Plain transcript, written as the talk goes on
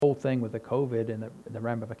whole thing with the COVID and the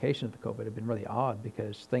ramifications of the COVID have been really odd,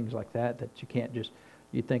 because things like that you can't just,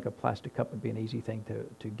 you'd think a plastic cup would be an easy thing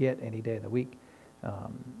to get any day of the week.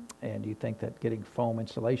 And you think that getting foam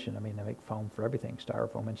insulation, I mean, they make foam for everything,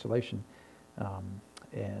 styrofoam insulation,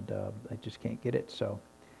 and they just can't get it. So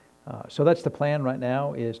that's the plan right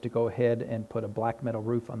now, is to go ahead and put a black metal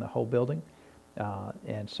roof on the whole building.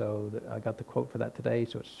 And so I got the quote for that today,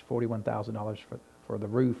 so it's $41,000 for the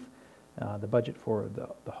roof. The budget for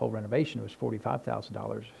the whole renovation was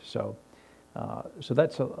 $45,000. So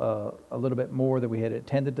that's a little bit more than we had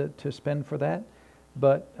intended to spend for that.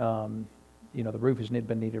 But the roof has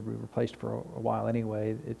been needed to be replaced for a while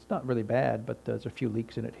anyway. It's not really bad, but there's a few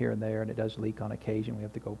leaks in it here and there, and it does leak on occasion. We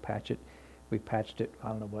have to go patch it. We've patched it, I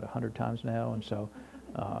don't know, 100 times now, and so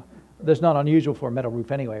that's not unusual for a metal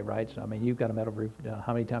roof anyway, right? So, I mean, you've got a metal roof.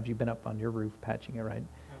 How many times have you been up on your roof patching it, right?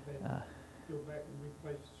 I've had to go back and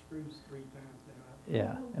replace the screws 3 times now.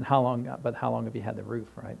 Yeah, and how long have you had the roof,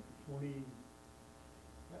 right?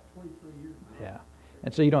 About 23 years now. Yeah,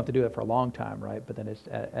 and so you don't have to do it for a long time, right? But then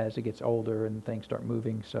as it gets older and things start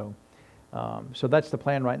moving, so that's the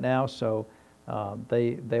plan right now. So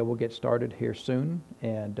they will get started here soon,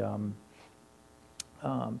 and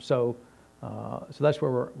so that's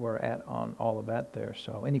where we're at on all of that there.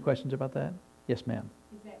 So any questions about that? Yes, ma'am.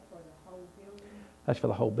 Is that for the whole building? That's for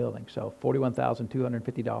the whole building. So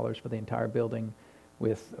 $41,250 for the entire building,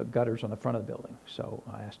 with gutters on the front of the building. So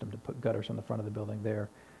I asked him to put gutters on the front of the building there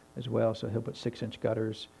as well. So he'll put 6-inch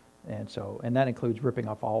gutters, and that includes ripping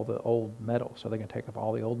off all the old metal. So they're going to take off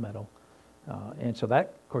all the old metal, and so that,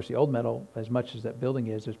 of course, the old metal, as much as that building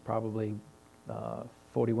is probably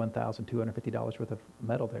 $41,250 worth of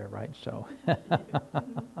metal there, right? So,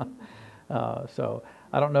 so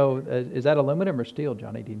I don't know. Is that aluminum or steel,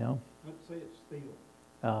 Johnny? Do you know? I'd say it's steel.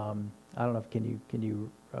 I don't know if can you.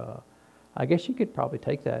 I guess you could probably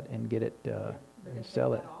take that and get it and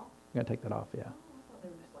sell it. You're gonna take that off, yeah.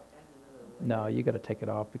 No, you got to take it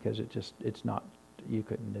off, because it's not. You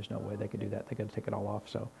couldn't. There's no way they could do that. They got to take it all off.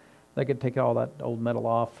 So they could take all that old metal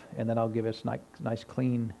off, and then I'll give us nice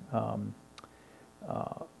clean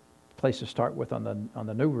place to start with on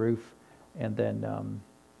the new roof, and then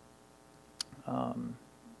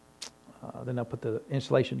they'll put the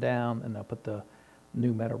insulation down, and they'll put the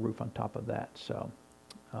new metal roof on top of that. So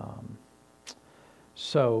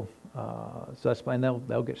that's the plan.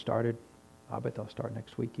 They'll get started. I bet they'll start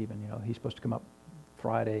next week even. He's supposed to come up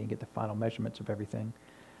Friday and get the final measurements of everything,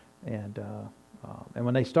 and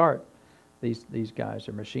when they start, these guys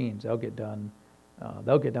are machines. They'll get done.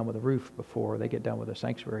 They'll get done with the roof before they get done with the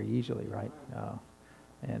sanctuary easily, right?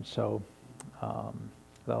 And so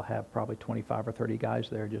they'll have probably 25 or 30 guys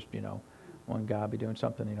there. Just one guy will be doing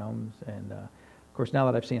something, and of course, now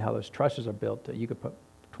that I've seen how those trusses are built, you could put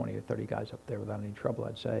 20 or 30 guys up there without any trouble,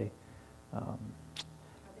 I'd say.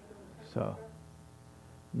 So,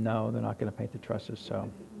 no, they're not going to paint the trusses.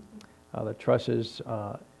 So, the trusses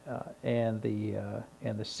and the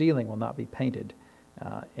ceiling will not be painted,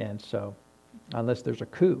 and so unless there's a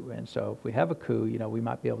coup. And so, if we have a coup, we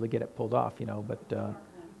might be able to get it pulled off. But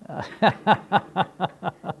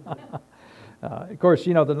of course,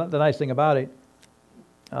 the nice thing about it,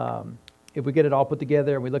 if we get it all put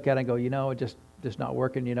together and we look at it and go, it just not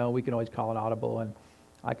working, we can always call an audible, and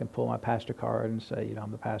I can pull my pastor card and say,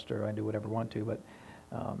 I'm the pastor, I can do whatever I want to, but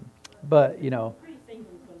Pretty things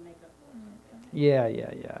we can make up for.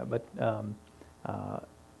 Yeah. But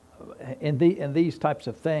in these types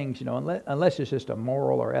of things, unless it's just a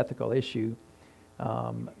moral or ethical issue,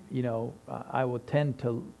 I will tend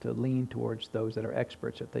to lean towards those that are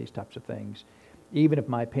experts at these types of things, even if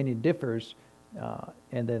my opinion differs.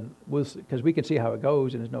 And then because we can see how it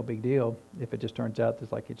goes, and it's no big deal if it just turns out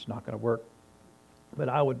it's not going to work. But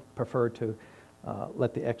I would prefer to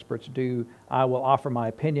let the experts do. I will offer my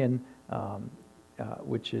opinion,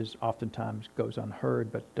 which is oftentimes goes unheard.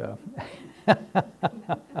 But Are they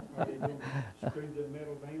going to screw the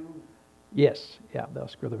metal down? yes, yeah, they'll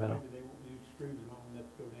screw the metal. Maybe they won't use screws long enough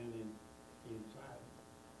to go down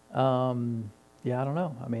inside. Yeah, I don't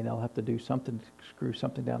know. I mean, they'll have to do something, screw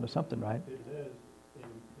something down to something, right? If it does, it'll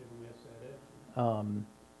mess that up.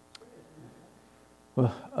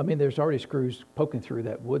 Well, I mean, there's already screws poking through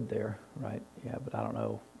that wood there, right? Yeah, but I don't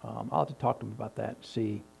know. I'll have to talk to them about that and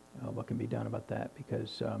see what can be done about that,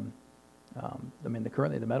 because I mean, the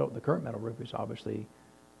current metal roof is obviously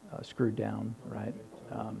screwed down, right?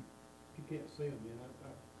 You can't see them,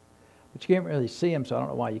 But you can't really see them, so I don't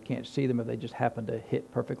know why you can't see them if they just happen to hit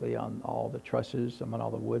perfectly on all the trusses, on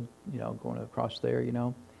all the wood, going across there,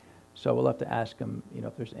 So we'll have to ask them,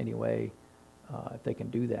 if there's any way if they can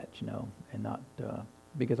do that, and not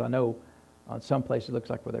because I know on some places it looks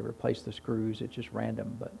like where they replace the screws, it's just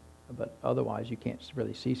random, but otherwise you can't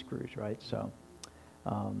really see screws, right? So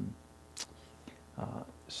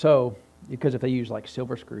because if they use like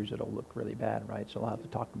silver screws, it'll look really bad, right? So I'll have to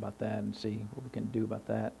talk about that and see what we can do about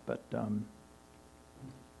that. But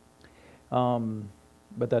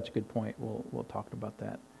that's a good point. We'll talk about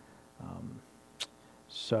that.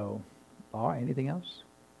 So, all right. Anything else?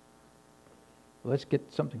 Let's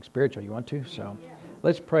get something spiritual. You want to? So,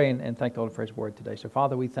 let's pray and thank the Lord for His Word today. So,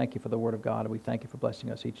 Father, we thank you for the Word of God, and we thank you for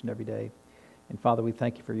blessing us each and every day. And Father, we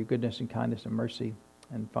thank you for your goodness and kindness and mercy.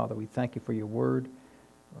 And Father, we thank you for your Word.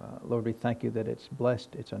 Lord, we thank you that it's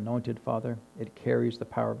blessed, it's anointed, Father. It carries the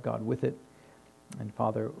power of God with it. And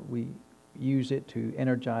Father, we use it to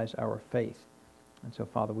energize our faith. And so,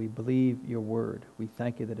 Father, we believe your Word. We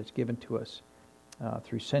thank you that it's given to us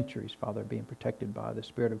through centuries, Father, being protected by the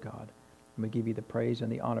Spirit of God. And we give you the praise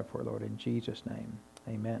and the honor for it, Lord, in Jesus' name.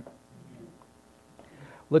 Amen.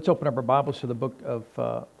 Let's open up our Bibles to the book of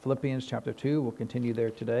Philippians chapter 2. We'll continue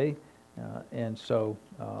there today.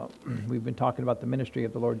 We've been talking about the ministry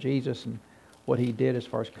of the Lord Jesus and what He did as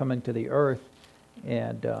far as coming to the earth.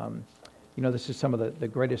 And, this is some of the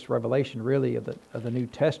greatest revelation, really, of the New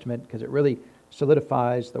Testament, because it really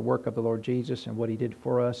solidifies the work of the Lord Jesus and what He did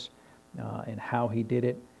for us and how He did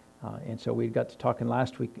it. And so we got to talking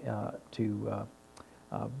last week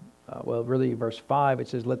really verse 5, it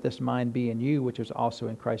says, "Let this mind be in you, which is also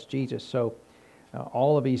in Christ Jesus." So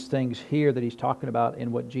all of these things here that he's talking about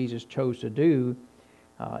in what Jesus chose to do,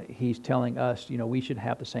 he's telling us, we should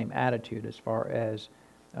have the same attitude as far as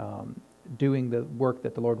doing the work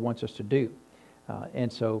that the Lord wants us to do.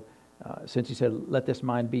 Since he said, "Let this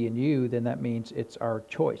mind be in you," then that means it's our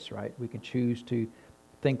choice, right? We can choose to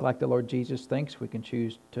think like the Lord Jesus thinks. We can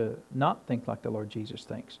choose to not think like the Lord Jesus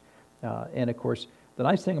thinks. And of course, the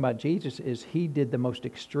nice thing about Jesus is he did the most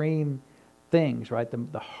extreme things, right?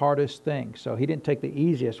 The hardest things. So he didn't take the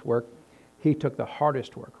easiest work. He took the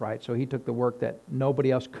hardest work, right? So he took the work that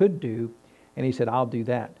nobody else could do, and he said, "I'll do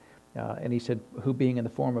that." And he said, "Who being in the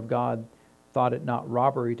form of God, thought it not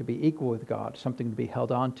robbery to be equal with God," something to be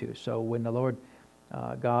held on to. So when the Lord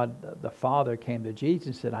God, the Father, came to Jesus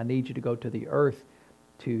and said, "I need you to go to the earth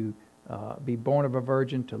to be born of a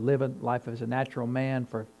virgin, to live a life as a natural man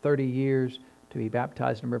for 30 years, to be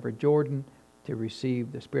baptized in the river Jordan, to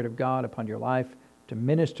receive the Spirit of God upon your life, to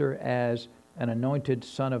minister as an anointed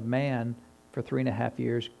Son of Man for 3.5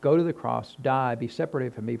 years, go to the cross, die, be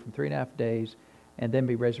separated from me for 3.5 days, and then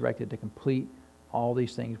be resurrected to complete all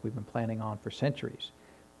these things we've been planning on for centuries."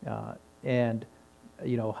 How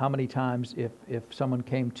many times if someone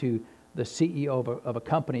came to the CEO of a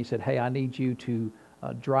company and said, "Hey, I need you to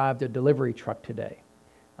drive the delivery truck today.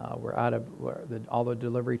 All the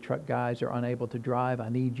delivery truck guys are unable to drive. I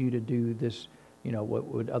need you to do this, what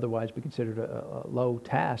would otherwise be considered a low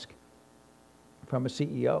task from a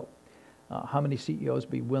CEO." How many CEOs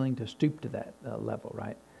be willing to stoop to that level,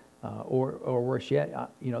 right? Or worse yet,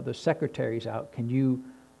 the secretary's out. Can you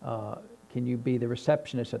be the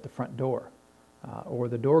receptionist at the front door? Or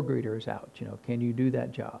the door greeter is out. Can you do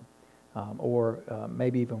that job? Or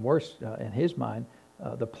maybe even worse, in his mind,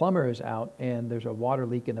 the plumber is out and there's a water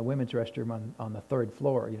leak in the women's restroom on the 3rd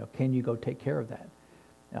floor. Can you go take care of that?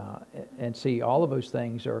 And see, all of those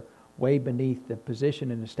things are way beneath the position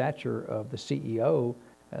and the stature of the CEO,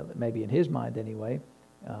 maybe in his mind anyway.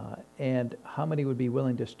 And how many would be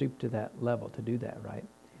willing to stoop to that level to do that, right?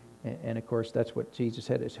 And of course, that's what Jesus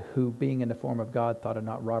said, is who being in the form of God thought it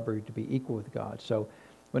not robbery to be equal with God. So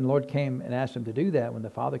when the Lord came and asked him to do that, when the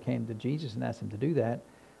Father came to Jesus and asked him to do that,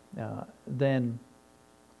 then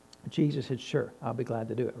Jesus said, "Sure, I'll be glad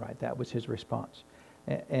to do it," right? That was his response.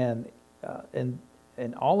 And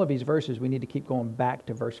all of these verses, we need to keep going back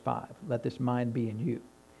to verse 5. "Let this mind be in you."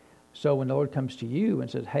 So when the Lord comes to you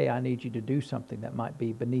and says, "Hey, I need you to do something that might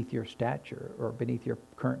be beneath your stature or beneath your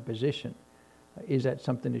current position," is that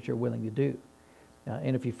something that you're willing to do?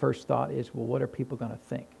 And if your first thought is, "Well, what are people going to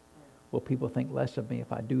think? Will people think less of me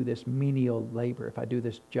if I do this menial labor, if I do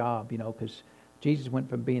this job?" Because Jesus went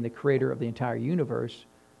from being the creator of the entire universe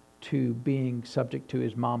to being subject to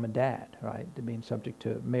his mom and dad, right? To being subject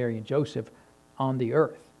to Mary and Joseph on the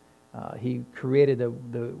earth. He created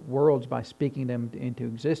the worlds by speaking them into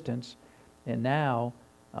existence, and now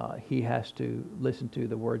he has to listen to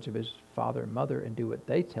the words of his father and mother and do what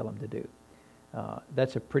they tell him to do.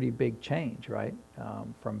 That's a pretty big change, right?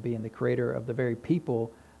 From being the creator of the very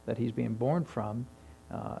people that he's being born from,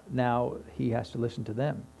 now he has to listen to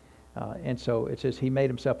them. And so it says he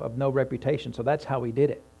made himself of no reputation. So that's how he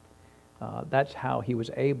did it. That's how he was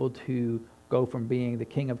able to go from being the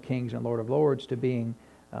King of Kings and Lord of Lords to being,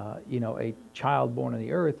 a child born on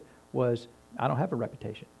the earth, was I don't have a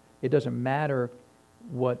reputation. It doesn't matter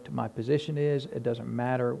what my position is. It doesn't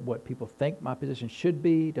matter what people think my position should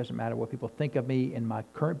be. It doesn't matter what people think of me in my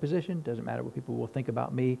current position. It doesn't matter what people will think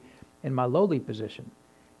about me in my lowly position.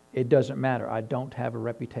 It doesn't matter. I don't have a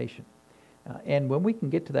reputation. And when we can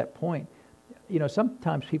get to that point,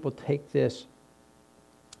 sometimes people take this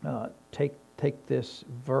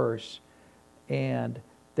verse and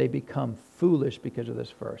they become foolish because of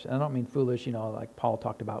this verse. And I don't mean foolish, like Paul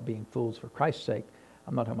talked about being fools for Christ's sake.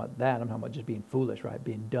 I'm not talking about that. I'm talking about just being foolish, right?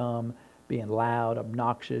 Being dumb, being loud,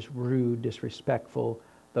 obnoxious, rude, disrespectful,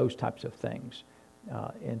 those types of things.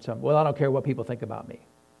 I don't care what people think about me.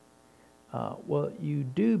 Well, you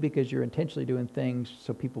do because you're intentionally doing things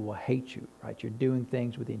so people will hate you, right? You're doing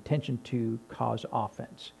things with the intention to cause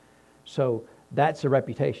offense. So that's a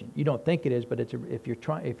reputation. You don't think it is, but if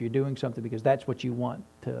you're doing something because that's what you want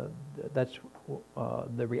that's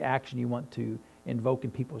the reaction you want to invoke in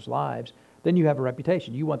people's lives, then you have a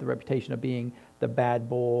reputation. You want the reputation of being the bad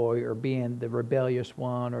boy or being the rebellious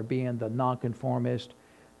one or being the nonconformist.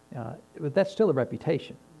 But that's still a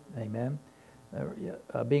reputation. Amen.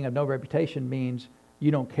 Being of no reputation means you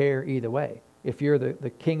don't care either way. If you're the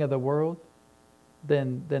king of the world,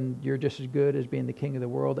 then you're just as good as being the king of the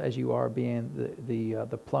world as you are being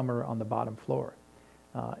the plumber on the bottom floor.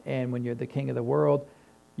 And when you're the king of the world,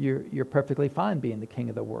 you're perfectly fine being the king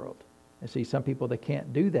of the world. And see, some people, they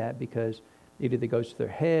can't do that because either it goes to their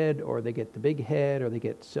head or they get the big head or they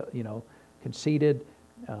get conceited,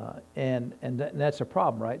 and that's a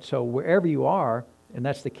problem, right? So wherever you are, and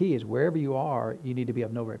that's the key, is wherever you are, you need to be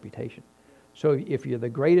of no reputation. So if you're the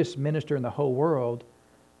greatest minister in the whole world,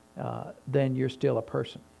 then you're still a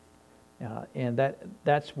person, and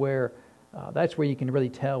that's where you can really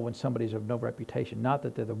tell when somebody's of no reputation. Not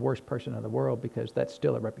that they're the worst person in the world, because that's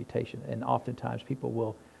still a reputation, and oftentimes people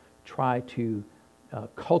will try to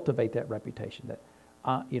cultivate that reputation. That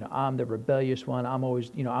I'm the rebellious one. I'm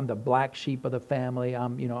always I'm the black sheep of the family.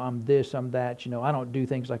 I'm this, I'm that. I don't do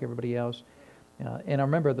things like everybody else. And I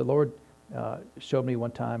remember the Lord showed me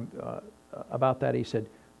one time about that. He said,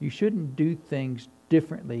 you shouldn't do things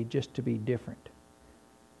differently just to be different,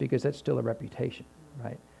 because that's still a reputation,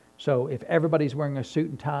 right? So if everybody's wearing a suit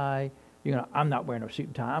and tie, I'm not wearing a suit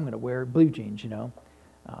and tie. I'm going to wear blue jeans, And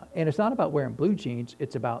it's not about wearing blue jeans.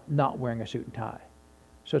 It's about not wearing a suit and tie.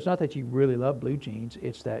 So it's not that you really love blue jeans.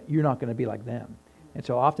 It's that you're not going to be like them. And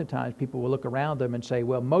so oftentimes people will look around them and say,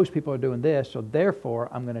 well, most people are doing this, so therefore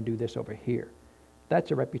I'm going to do this over here.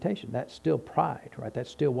 That's a reputation. That's still pride, right? That's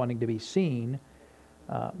still wanting to be seen.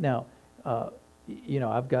 Now,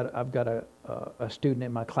 I've got a student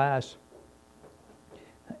in my class,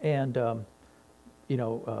 and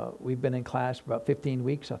we've been in class for about 15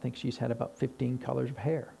 weeks. I think she's had about 15 colors of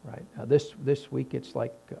hair, right? This week it's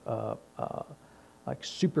like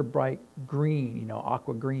super bright green,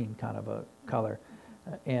 aqua green kind of a color,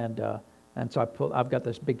 and so I've got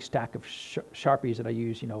this big stack of Sharpies that I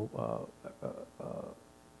use,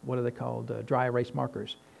 what are they called? Dry erase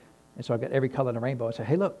markers. And so I've got every color in the rainbow. I say,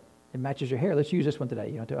 hey, look, it matches your hair. Let's use this one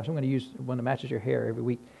today. I'm going to use one that matches your hair every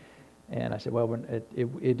week. And I said, well,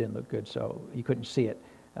 it didn't look good, so you couldn't see it.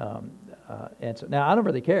 And so now I don't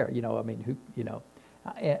really care,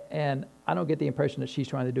 and I don't get the impression that she's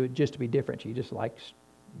trying to do it just to be different. She just likes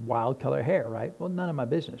wild color hair, right? Well, none of my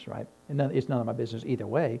business, right? And it's none of my business either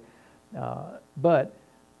way. But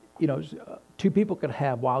two people could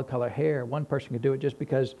have wild color hair. One person could do it just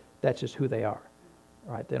because that's just who they are,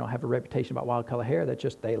 right? They don't have a reputation about wild color hair. They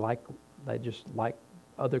just like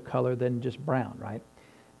other color than just brown, right?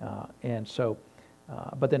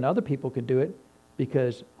 But then other people could do it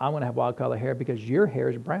because I want to have wild color hair because your hair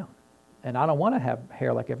is brown, and I don't want to have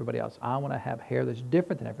hair like everybody else. I want to have hair that's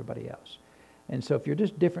different than everybody else. And so if you're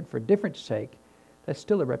just different for difference sake, that's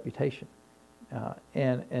still a reputation.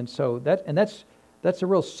 So that's a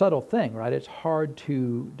real subtle thing, right? It's hard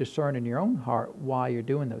to discern in your own heart why you're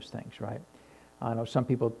doing those things, right? I know some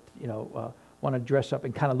people, want to dress up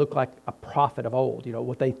and kind of look like a prophet of old,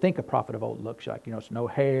 what they think a prophet of old looks like. It's no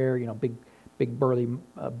hair, big burly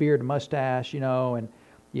beard and mustache, and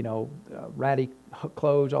ratty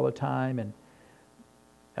clothes all the time. And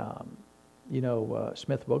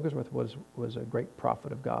Smith Wigglesworth was a great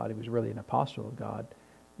prophet of God. He was really an apostle of God,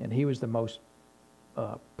 and he was the most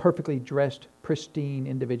perfectly dressed, pristine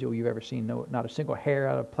individual you've ever seen. No, not a single hair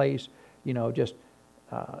out of place. If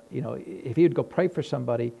he would go pray for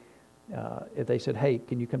somebody, if they said, hey,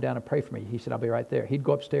 can you come down and pray for me? He said, I'll be right there. He'd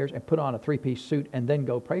go upstairs and put on a three-piece suit and then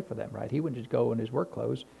go pray for them, right? He wouldn't just go in his work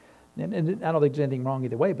clothes. And I don't think there's anything wrong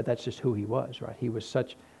either way, but that's just who he was, right? He was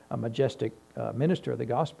such a majestic minister of the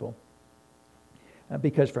gospel,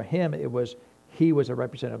 because for him it was he was a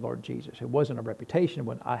representative of Lord Jesus. It wasn't a reputation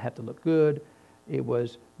when I have to look good. It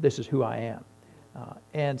was, this is who I am.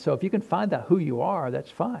 And so if you can find out who you are, that's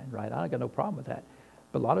fine, right? I got no problem with that.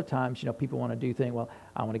 But a lot of times, people want to do things, well,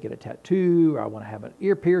 I want to get a tattoo, or I want to have an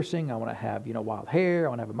ear piercing, I want to have, wild hair, I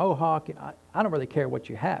want to have a mohawk. I don't really care what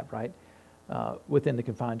you have, right? Within the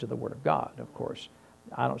confines of the Word of God, of course.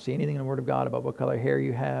 I don't see anything in the Word of God about what color hair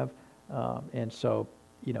you have. And so,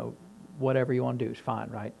 whatever you want to do is fine,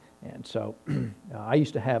 right? And so I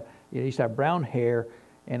used to have brown hair,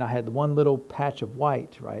 and I had one little patch of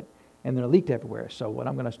white, right? And then it leaked everywhere. So what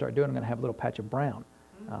I'm going to start doing, I'm going to have a little patch of brown.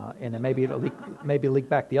 And then maybe it'll leak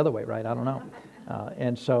back the other way, right? I don't know.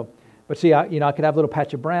 And so, but see, I could have a little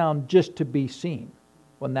patch of brown just to be seen.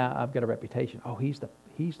 Well, now I've got a reputation. Oh, he's the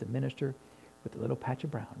minister with the little patch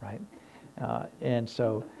of brown, right? And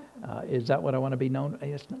so, is that what I want to be known?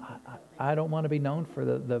 I don't want to be known for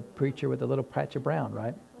the preacher with the little patch of brown,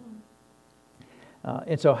 right?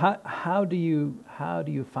 And so, how do you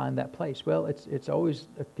find that place? Well, it's always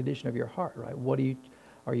a condition of your heart, right?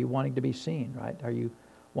 Are you wanting to be seen, right? Are you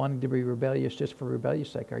wanting to be rebellious just for rebellious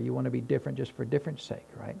sake? Are you want to be different just for different sake,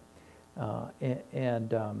 right?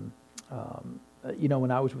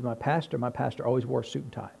 When I was with my pastor always wore a suit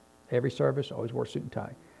and tie. Every service, always wore a suit and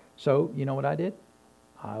tie. So, you know what I did?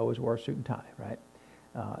 I always wore a suit and tie, right?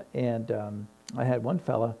 I had one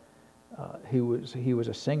fella he was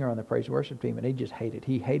a singer on the praise and worship team, and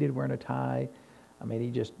he hated wearing a tie. I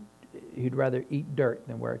mean, he'd rather eat dirt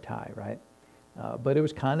than wear a tie, right? But it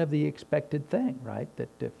was kind of the expected thing, right? That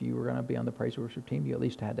if you were going to be on the praise and worship team, you at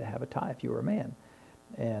least had to have a tie if you were a man.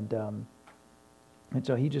 And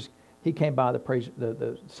so he came by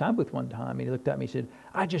the sound booth one time, and he looked at me and said,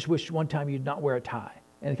 "I just wish one time you'd not wear a tie."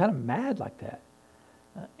 And kind of mad like that.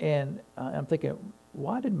 I'm thinking,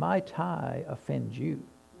 why did my tie offend you?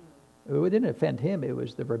 It didn't offend him. It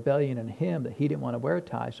was the rebellion in him that he didn't want to wear a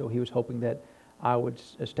tie, so he was hoping that I would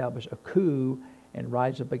establish a coup and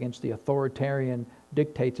rise up against the authoritarian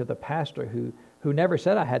dictates of the pastor who never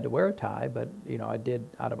said I had to wear a tie, but I did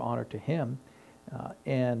out of honor to him. But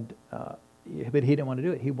he didn't want to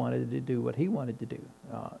do it. He wanted to do what he wanted to do,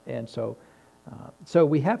 and so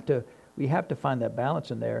we have to find that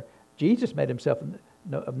balance in there. Jesus made himself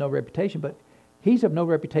of no reputation, but he's of no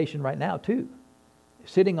reputation right now too.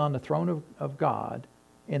 Sitting on the throne of God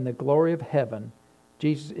in the glory of heaven,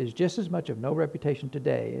 Jesus is just as much of no reputation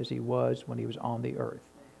today as he was when he was on the earth.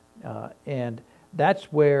 And that's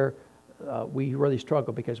where we really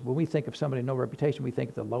struggle, because when we think of somebody of no reputation, we think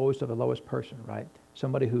of the lowest of the lowest person, right?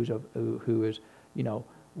 Somebody who is,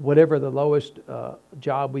 whatever the lowest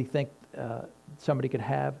job we think somebody could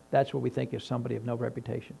have, that's what we think is somebody of no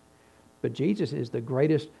reputation. But Jesus is the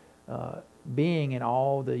greatest being in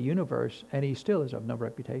all the universe, and he still is of no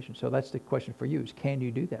reputation. So that's the question for you: is can you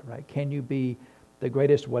do that, right? Can you be the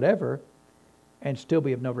greatest whatever and still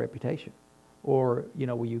be of no reputation? Or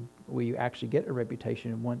will you actually get a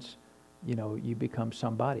reputation once you become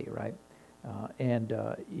somebody, right?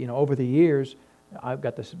 Over the years, I've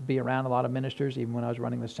got to be around a lot of ministers. Even when I was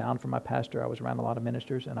running the sound for my pastor, I was around a lot of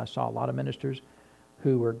ministers, and I saw a lot of ministers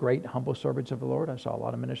who were great, humble servants of the Lord. I saw a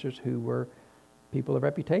lot of ministers who were people of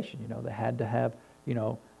reputation. They had to have,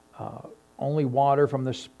 only water from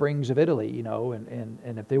the springs of Italy,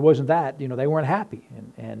 and if there wasn't that, they weren't happy.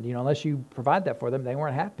 And unless you provide that for them, they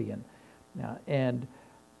weren't happy. To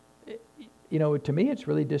me, it's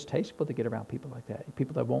really distasteful to get around people like that.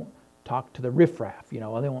 People that won't talk to the riffraff, they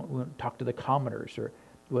won't talk to the commoners or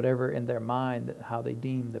whatever in their mind, how they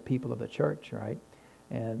deem the people of the church, right?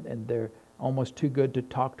 And they're almost too good to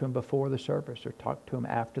talk to them before the service or talk to them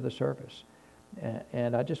after the service.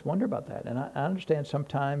 And I just wonder about that. And I understand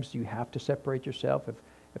sometimes you have to separate yourself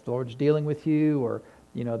if the Lord's dealing with you, or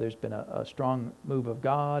there's been a strong move of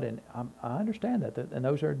God, and I understand that, and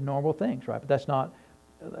those are normal things, right? But that's not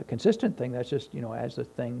a consistent thing. That's just as the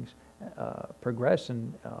things progress,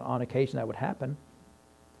 and on occasion that would happen.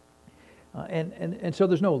 And so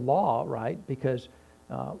there's no law, right? Because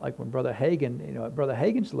like when Brother Hagin, at Brother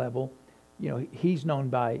Hagin's level, he's known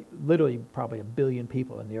by literally probably 1 billion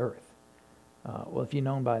people in the earth. Well, if you're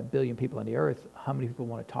known by 1 billion people on the earth, how many people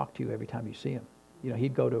want to talk to you every time you see him?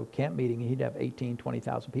 He'd go to a camp meeting and he'd have 18,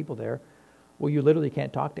 20,000 people there. Well, you literally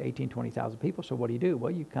can't talk to 18, 20,000 people, so what do?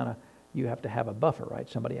 Well, you have to have a buffer, right?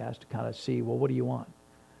 Somebody has to kind of see, well, what do you want?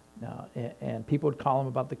 And people would call him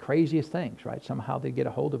about the craziest things, right? Somehow they'd get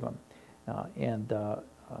a hold of him.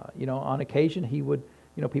 On occasion he would,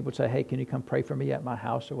 people would say, hey, can you come pray for me at my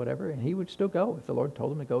house or whatever? And he would still go. If the Lord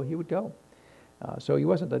told him to go, he would go. So he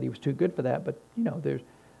wasn't that he was too good for that, but there's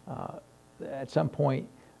at some point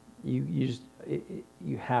you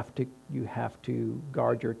have to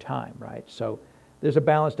guard your time, right? So there's a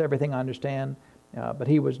balance to everything, I understand, but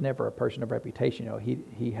he was never a person of reputation.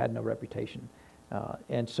 He had no reputation.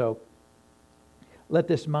 And so, let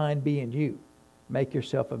this mind be in you. Make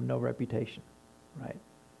yourself of no reputation, right?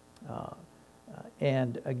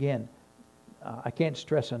 And again, I can't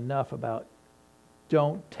stress enough about,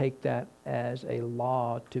 don't take that as a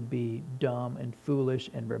law to be dumb and foolish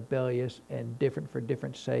and rebellious and different for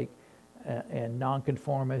different sake and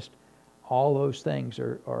nonconformist. All those things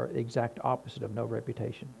are the exact opposite of no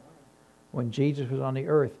reputation. When Jesus was on the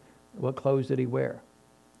earth, what clothes did he wear?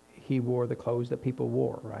 He wore the clothes that people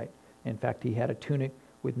wore, right? In fact, he had a tunic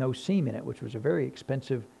with no seam in it, which was a very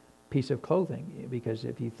expensive piece of clothing, because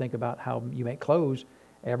if you think about how you make clothes,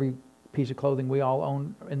 every piece of clothing we all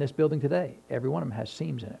own in this building today, every one of them has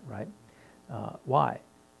seams in it, right? Why?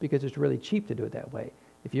 Because it's really cheap to do it that way.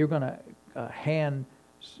 If you're going to hand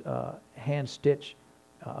stitch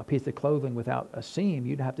a piece of clothing without a seam,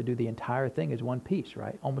 you'd have to do the entire thing as one piece,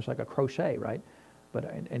 right? Almost like a crochet, right? But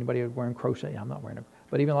anybody wearing crochet? I'm not wearing it.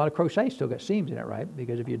 But even a lot of crochet still got seams in it, right?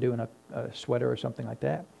 Because if you're doing a sweater or something like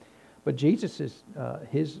that. But Jesus'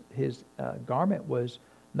 his garment was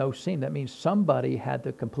no seam. That means somebody had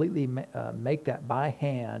to completely make that by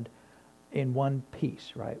hand in one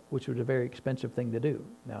piece, right? Which was a very expensive thing to do.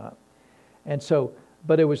 And so,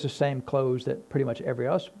 but it was the same clothes that pretty much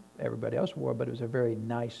everybody else wore, but it was a very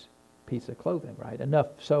nice piece of clothing, right? Enough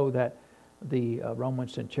so that the Roman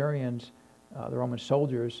centurions, the Roman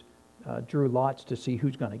soldiers, drew lots to see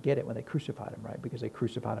who's going to get it when they crucified him, right? Because they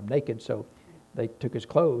crucified him naked, so they took his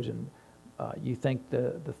clothes. And you think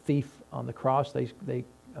the thief on the cross, they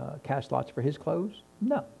cast lots for his clothes?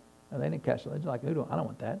 No, they didn't cast lots. Like, I don't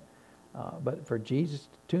want that. But for Jesus'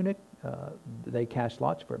 tunic, they cast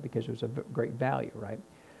lots for it because it was a great value, right?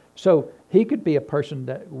 So he could be a person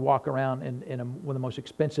that walk around with the most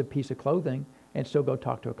expensive piece of clothing and still go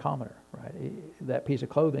talk to a commoner, right? That piece of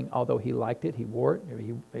clothing, although he liked it, he wore it.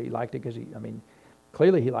 He liked it because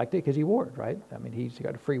clearly he liked it because he wore it, right? He's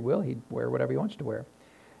got a free will. He'd wear whatever he wants to wear.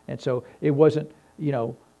 And so it wasn't,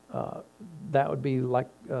 that would be like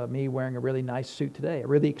me wearing a really nice suit today, a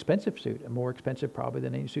really expensive suit, more expensive probably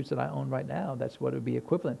than any suits that I own right now. That's what it would be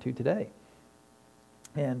equivalent to today.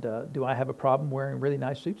 And do I have a problem wearing really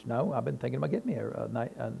nice suits? No, I've been thinking about getting me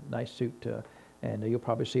a nice suit, and you'll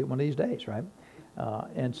probably see it one of these days, right?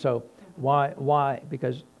 And so why?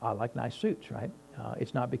 Because I like nice suits, right?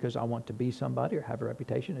 It's not because I want to be somebody or have a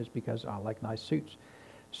reputation. It's because I like nice suits.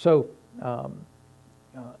 So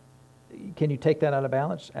can you take that out of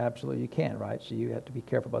balance? Absolutely you can, right? So you have to be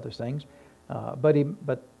careful about those things.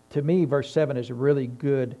 But to me, verse 7 is a really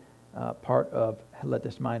good part of let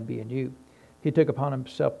this mind be in you. He took upon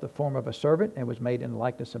himself the form of a servant and was made in the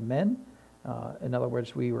likeness of men. In other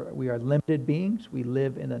words, we are limited beings. We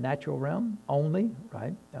live in the natural realm only,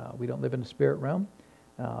 right? We don't live in the spirit realm.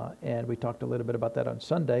 And we talked a little bit about that on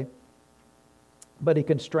Sunday. But he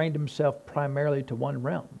constrained himself primarily to one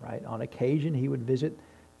realm, right? On occasion, he would visit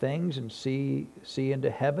things and see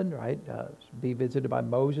into heaven, right? Be visited by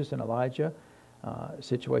Moses and Elijah,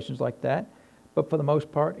 situations like that. But for the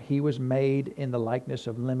most part, he was made in the likeness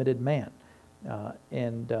of limited man.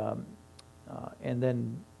 And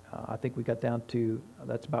then I think we got down to,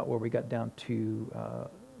 that's about where we got down to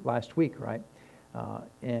last week, right?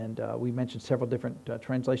 And we mentioned several different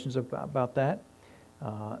translations about that.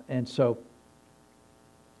 And so,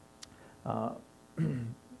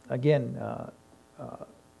 again,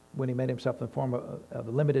 when he made himself in the form of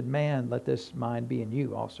a limited man, let this mind be in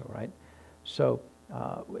you also, right? So,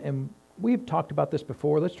 and we've talked about this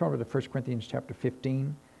before. Let's turn over to 1 Corinthians chapter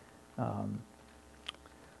 15.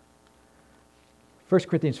 1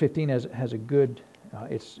 Corinthians 15 has a good,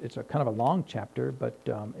 it's a kind of a long chapter, but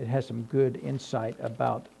it has some good insight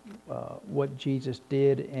about what Jesus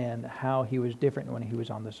did and how he was different when he was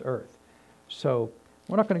on this earth. So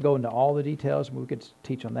we're not going to go into all the details. We could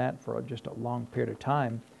teach on that for just a long period of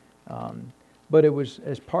time. But it was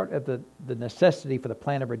as part of the necessity for the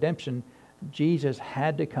plan of redemption. Jesus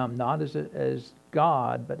had to come not as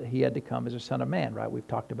God, but he had to come as a son of man, right? We've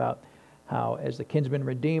talked about how as the kinsman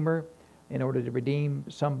redeemer, in order to redeem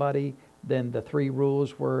somebody, then the three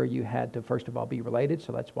rules were you had to first of all be related.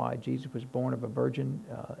 So that's why Jesus was born of a virgin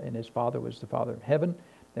and his father was the Father of heaven.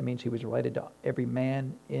 That means he was related to every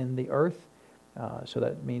man in the earth. So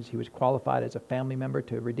that means he was qualified as a family member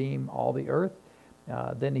to redeem all the earth.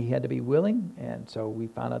 Then he had to be willing, and so we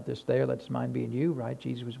found out this there, let this mind be in you, right?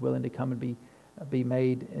 Jesus was willing to come and be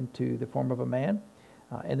made into the form of a man.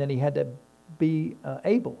 And then he had to be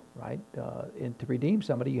able, right? And to redeem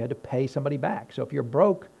somebody, you had to pay somebody back. So if you're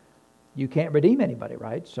broke, you can't redeem anybody,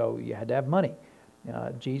 right? So you had to have money.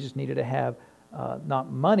 Jesus needed to have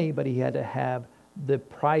not money, but he had to have the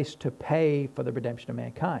price to pay for the redemption of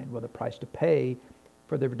mankind. Well, the price to pay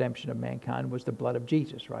for the redemption of mankind was the blood of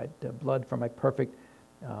Jesus, right? The blood from a perfect,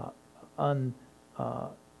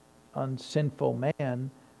 unsinful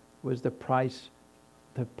man was the price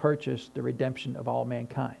to purchase the redemption of all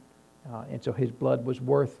mankind. And so his blood was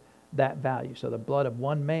worth that value. So the blood of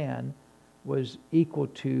one man was equal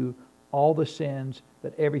to all the sins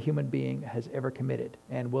that every human being has ever committed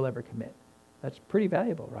and will ever commit. That's pretty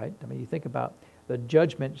valuable, right? I mean, you think about the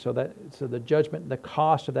judgment, so the judgment, the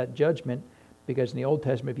cost of that judgment, because in the Old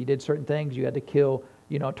Testament, if you did certain things, you had to kill,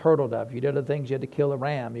 a turtle dove. If you did other things, you had to kill a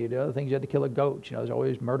ram. You did other things, you had to kill a goat. There's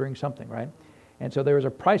always murdering something, right? And so there was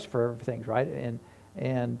a price for things, right?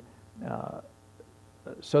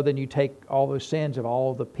 So then you take all those sins of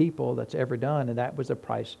all the people that's ever done, and that was the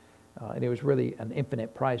price. And it was really an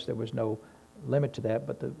infinite price. There was no limit to that,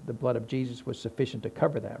 but the blood of Jesus was sufficient to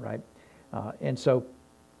cover that, right? And so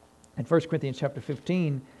in 1 Corinthians chapter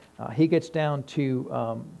 15, he gets down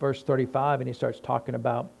to verse 35, and he starts talking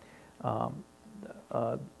about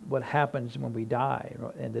what happens when we die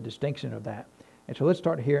and the distinction of that. And so let's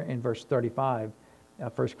start here in verse 35,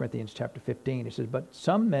 1 Corinthians chapter 15. It says, "But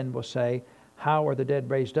some men will say, how are the dead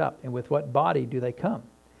raised up? And with what body do they come?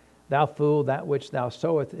 Thou fool, that which thou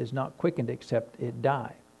sowest is not quickened except it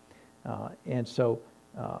die." And so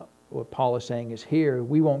what Paul is saying is here,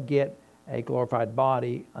 we won't get a glorified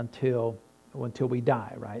body until we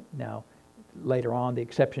die, right? Now, later on, the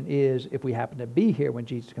exception is if we happen to be here when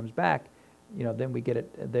Jesus comes back, then we get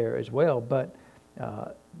it there as well. But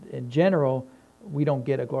in general, we don't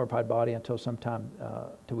get a glorified body until sometime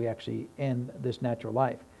till we actually end this natural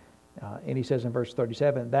life. And he says in verse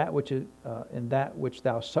 37, in that which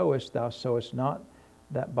thou sowest not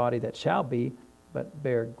that body that shall be, but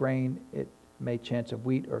bear grain, it may chance of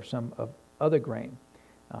wheat or some of other grain.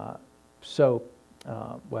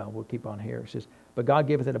 We'll keep on here. It says, "But God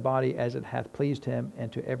giveth it a body as it hath pleased him,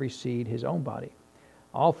 and to every seed his own body.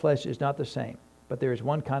 All flesh is not the same, but there is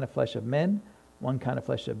one kind of flesh of men, one kind of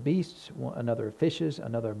flesh of beasts, another of fishes,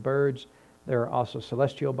 another of birds. There are also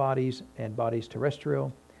celestial bodies and bodies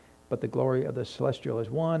terrestrial. But the glory of the celestial is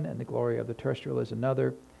one, and the glory of the terrestrial is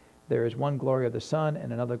another. There is one glory of the sun,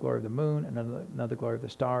 and another glory of the moon, and another glory of the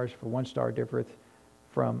stars. For one star differeth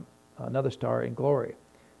from another star in glory.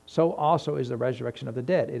 So also is the resurrection of the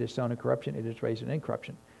dead. It is sown in corruption, it is raised in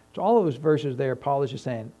incorruption." So all of those verses there, Paul is just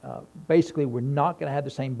saying, basically, we're not going to have the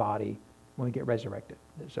same body when we get resurrected.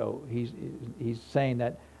 So he's saying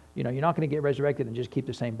that, you're not going to get resurrected and just keep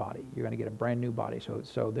the same body. You're going to get a brand new body.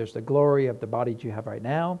 So there's the glory of the body that you have right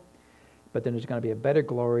now, but then there's going to be a better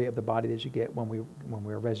glory of the body that you get when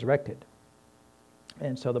we're resurrected.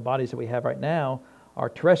 And so the bodies that we have right now are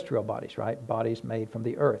terrestrial bodies, right? Bodies made from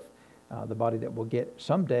the earth. The body that we'll get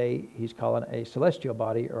someday, he's calling a celestial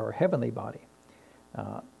body or a heavenly body.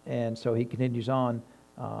 And so he continues on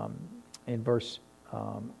in verse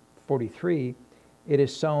 43, "It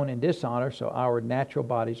is sown in dishonor," so our natural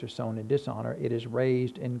bodies are sown in dishonor. "It is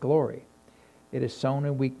raised in glory. It is sown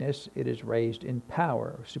in weakness, it is raised in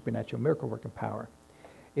power," or supernatural miracle working power.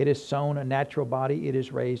 "It is sown a natural body, it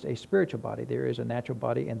is raised a spiritual body." There is a natural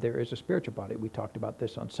body and there is a spiritual body. We talked about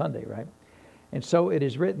this on Sunday, right? "And so it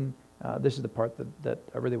is written," this is the part that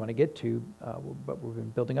I really want to get to, but we've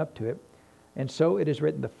been building up to it. "And so it is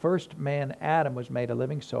written, the first man, Adam, was made a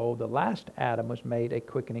living soul. The last Adam was made a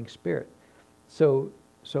quickening spirit." So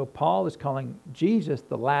Paul is calling Jesus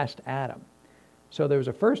the last Adam. So there was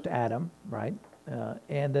a first Adam, right?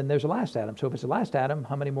 And then there's a last Adam. So if it's the last Adam,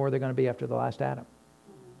 how many more are there going to be after the last Adam?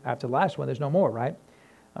 After the last one, there's no more, right?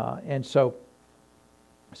 And so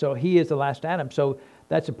he is the last Adam. So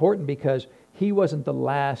that's important because he wasn't the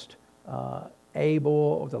last Abel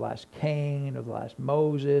or the last Cain or the last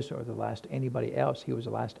Moses or the last anybody else. He was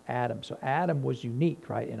the last Adam. So Adam was unique,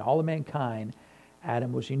 right? In all of mankind,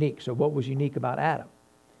 Adam was unique. So what was unique about Adam?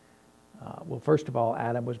 Well, first of all,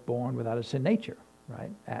 Adam was born without a sin nature,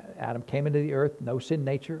 right? Adam came into the earth, no sin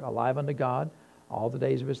nature, alive unto God, all the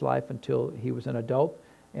days of his life until he was an adult.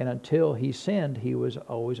 And until he sinned, he was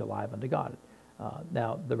always alive unto God.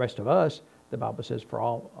 Now, the rest of us, the Bible says, for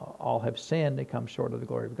all have sinned and come short of the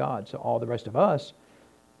glory of God. So all the rest of us,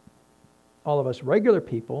 all of us regular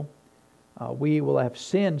people, we will have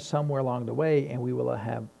sinned somewhere along the way, and we will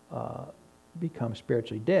have become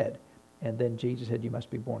spiritually dead. And then Jesus said, "You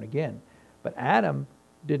must be born again." But Adam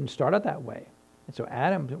didn't start out that way. And so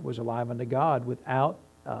Adam was alive unto God without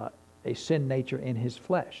a sin nature in his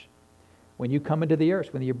flesh. When you come into the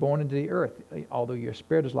earth, when you're born into the earth, although your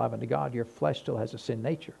spirit is alive unto God, your flesh still has a sin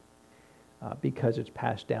nature because it's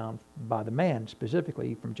passed down by the man,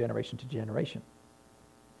 specifically from generation to generation.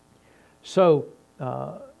 So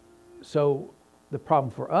the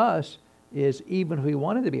problem for us is even if we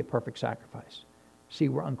wanted to be a perfect sacrifice, see,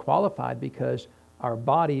 we're unqualified because our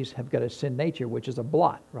bodies have got a sin nature, which is a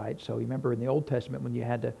blot, right? So you remember in the Old Testament when you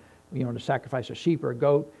had to, to sacrifice a sheep or a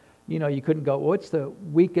goat, you couldn't go, what's the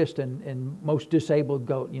weakest and most disabled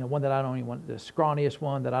goat? One that I don't even want, the scrawniest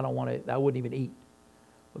one that I don't want to, I wouldn't even eat.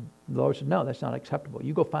 The Lord said, no, that's not acceptable.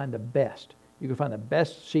 You go find the best. You go find the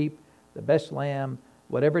best sheep, the best lamb,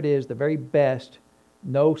 whatever it is, the very best,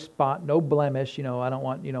 no spot, no blemish. I don't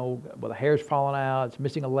want, well, the hair's falling out, it's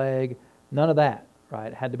missing a leg, none of that, right?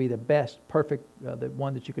 It had to be the best, perfect, the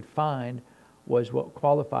one that you could find was what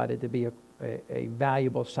qualified it to be a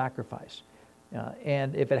valuable sacrifice.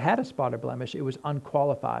 And if it had a spot or blemish, it was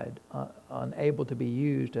unqualified, unable to be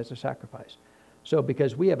used as a sacrifice. So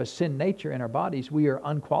because we have a sin nature in our bodies, we are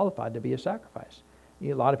unqualified to be a sacrifice.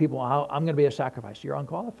 A lot of people, I'm going to be a sacrifice. You're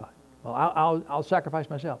unqualified. Well, I'll sacrifice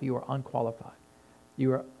myself. You are unqualified.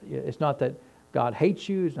 It's not that God hates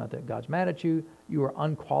you. It's not that God's mad at you. You are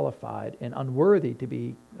unqualified and unworthy to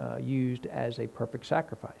be used as a perfect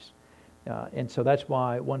sacrifice. And so that's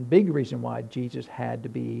why one big reason why Jesus had to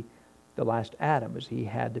be the last Adam is he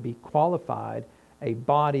had to be qualified, a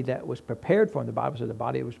body that was prepared for him. The Bible says the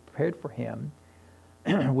body that was prepared for him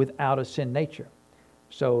without a sin nature.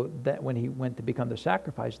 So that when he went to become the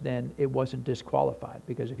sacrifice, then it wasn't disqualified.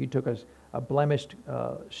 Because if you took a blemished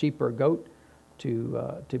sheep or goat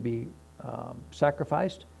to be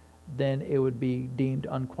sacrificed, then it would be deemed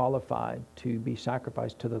unqualified to be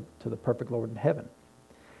sacrificed to the perfect Lord in heaven.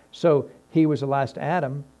 So he was the last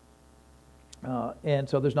Adam, and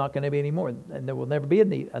so there's not going to be any more, and there will never be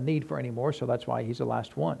a need for any more. So that's why he's the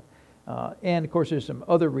last one. And of course, there's some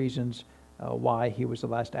other reasons why he was the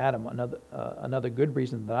last Adam. Another good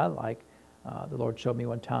reason that I like, the Lord showed me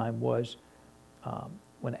one time, was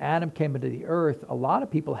when Adam came into the earth. A lot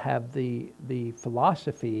of people have the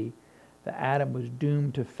philosophy that Adam was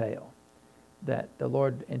doomed to fail, that the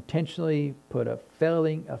Lord intentionally put a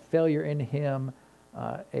failure in him,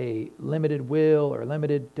 a limited will or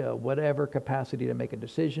limited whatever capacity to make a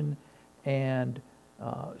decision, and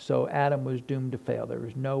so Adam was doomed to fail. There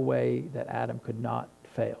was no way that Adam could not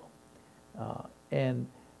fail. And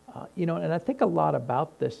I think a lot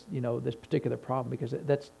about this, this particular problem, because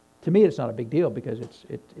that's, to me, it's not a big deal because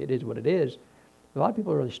it is what it is. A lot of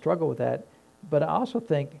people really struggle with that, but I also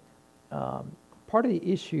think part of the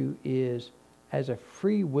issue is, as a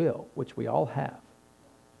free will, which we all have,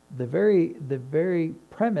 the very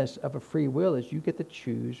premise of a free will is you get to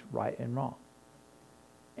choose right and wrong,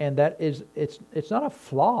 and that is it's not a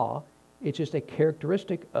flaw. It's just a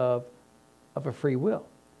characteristic of a free will.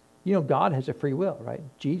 God has a free will, right?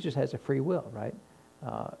 Jesus has a free will, right?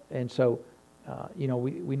 And so,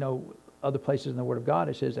 we know other places in the Word of God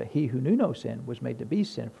it says that he who knew no sin was made to be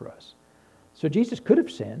sin for us. So Jesus could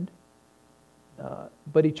have sinned,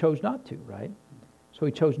 but he chose not to, right? So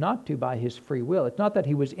he chose not to by his free will. It's not that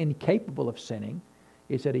he was incapable of sinning.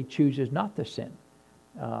 It's that he chooses not to sin.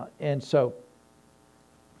 And so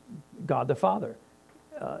God the Father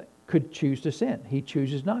could choose to sin. He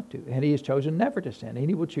chooses not to. And he has chosen never to sin. And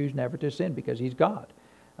he will choose never to sin because he's God.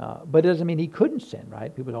 But it doesn't mean he couldn't sin,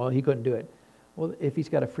 right? People say, he couldn't do it. Well, if he's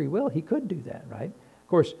got a free will, he could do that, right? Of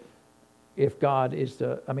course, if God is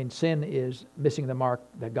sin is missing the mark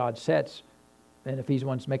that God sets. And if he's the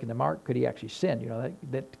one who's making the mark, could he actually sin?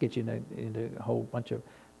 That gets you into a whole bunch of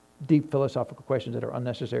deep philosophical questions that are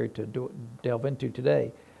unnecessary to delve into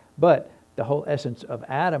today. But the whole essence of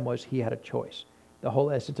Adam was he had a choice. The whole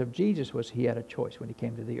essence of Jesus was he had a choice when he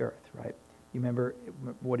came to the earth, right? You remember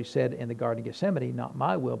what he said in the Garden of Gethsemane, not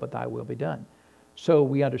my will, but thy will be done. So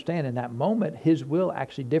we understand in that moment, his will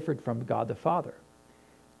actually differed from God the Father.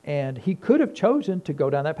 And he could have chosen to go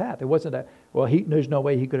down that path. It wasn't there's no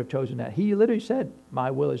way he could have chosen that. He literally said, my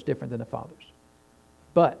will is different than the Father's.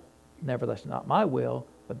 But nevertheless, not my will,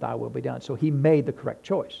 but thy will be done. So he made the correct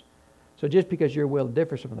choice. So just because your will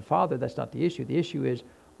differs from the Father, that's not the issue. The issue is,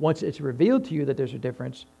 once it's revealed to you that there's a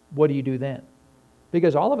difference, what do you do then?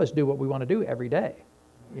 Because all of us do what we want to do every day,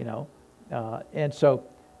 and so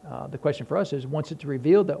the question for us is, once it's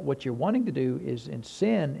revealed that what you're wanting to do is in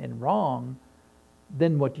sin and wrong,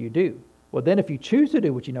 then what do you do? Well, then if you choose to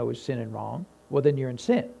do what you know is sin and wrong, well, then you're in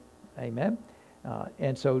sin. Amen?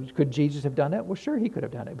 And so could Jesus have done that? Well, sure, he could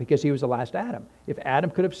have done it because he was the last Adam. If Adam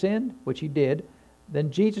could have sinned, which he did, then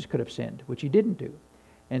Jesus could have sinned, which he didn't do.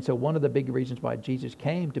 And so one of the big reasons why Jesus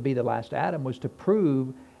came to be the last Adam was to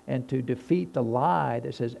prove and to defeat the lie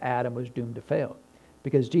that says Adam was doomed to fail.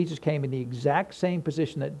 Because Jesus came in the exact same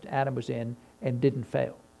position that Adam was in and didn't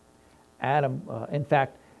fail. Adam, in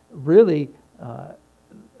fact, really,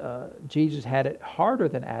 Jesus had it harder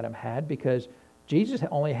than Adam had, because Jesus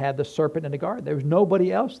only had the serpent in the garden. There was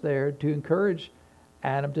nobody else there to encourage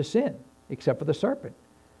Adam to sin except for the serpent.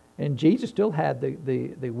 And Jesus still had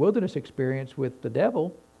the wilderness experience with the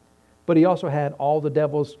devil, but he also had all the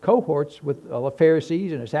devil's cohorts with all the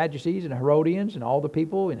Pharisees and the Sadducees and the Herodians and all the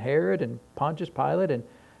people and Herod and Pontius Pilate and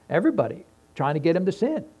everybody trying to get him to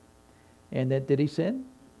sin. And then did he sin?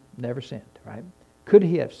 Never sinned, right? Could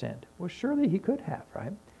he have sinned? Well, surely he could have,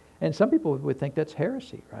 right? And some people would think that's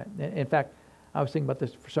heresy, right? In fact, I was thinking about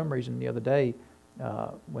this for some reason the other day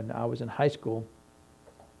when I was in high school.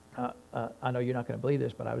 I know you're not going to believe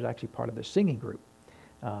this, but I was actually part of the singing group.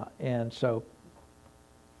 And so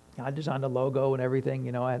I designed a logo and everything.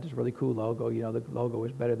 You know, I had this really cool logo. You know, the logo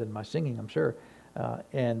was better than my singing, I'm sure.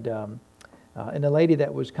 And the lady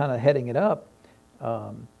that was kind of heading it up,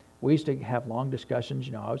 we used to have long discussions.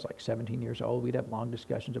 You know, I was like 17 years old. We'd have long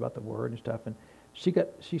discussions about the Word and stuff. And she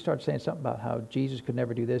started saying something about how Jesus could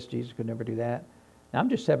never do this, Jesus could never do that. Now, I'm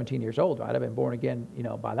just 17 years old, right? I've been born again, you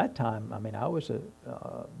know, by that time. I mean, I was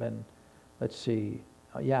I've been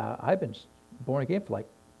born again for like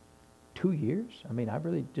 2 years. I mean, I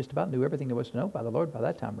really just about knew everything there was to know by the Lord by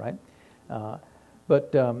that time, right?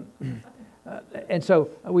 And so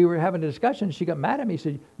we were having a discussion. She got mad at me. She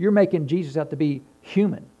said, "You're making Jesus out to be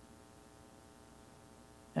human."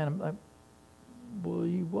 And I'm like, well,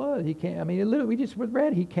 he was. He came. I mean, literally, we just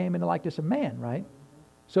read he came in the likeness of man, right?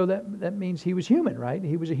 So that means he was human, right?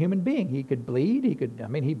 He was a human being. He could bleed.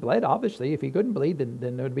 He bled, obviously. If he couldn't bleed, then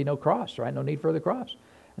there would be no cross, right? No need for the cross,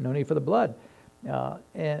 and no need for the blood.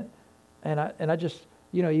 And I just,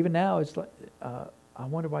 you know, even now, it's like I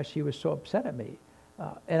wonder why she was so upset at me.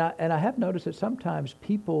 And I have noticed that sometimes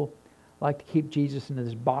people like to keep Jesus in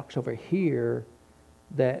this box over here,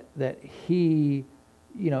 that he,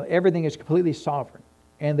 you know, everything is completely sovereign,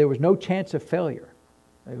 and there was no chance of failure.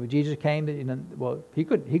 When Jesus came, he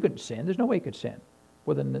couldn't sin. There's no way he could sin.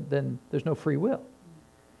 Well, then there's no free will.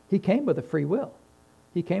 He came with a free will.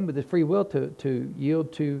 He came with the free will to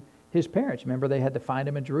yield to his parents. Remember, they had to find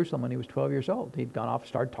him in Jerusalem when he was 12 years old. He'd gone off and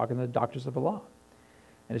started talking to the doctors of the law.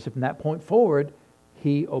 And it's from that point forward,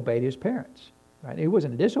 he obeyed his parents. Right? It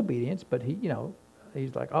wasn't a disobedience, but he, you know,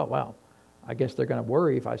 he's like, oh, wow, I guess they're going to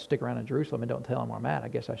worry if I stick around in Jerusalem and don't tell them where I'm at. I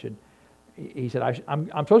guess I should. He said, I'm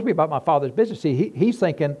supposed to be about my Father's business. See, he's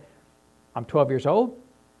thinking, I'm 12 years old.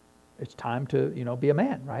 It's time to, you know, be a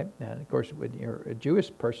man, right? And of course, when you're a Jewish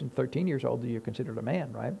person, 13 years old, you're considered a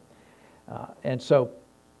man, right? And so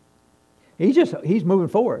he's moving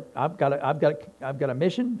forward. I've got a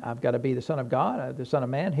mission. I've got to be the Son of God, the Son of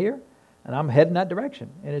Man here, and I'm heading that direction.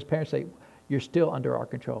 And his parents say, "You're still under our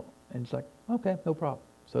control." And it's like, okay, no problem.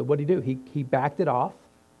 So what did he do? He backed it off.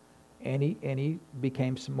 And he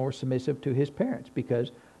became more submissive to his parents,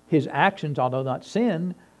 because his actions, although not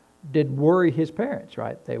sin, did worry his parents,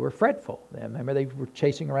 right? They were fretful. Remember, they were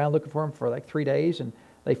chasing around looking for him for like 3 days, and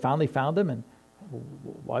they finally found him. And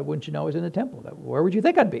why wouldn't you know he was in the temple? Where would you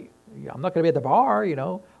think I'd be? I'm not going to be at the bar, you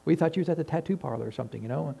know. We thought you was at the tattoo parlor or something, you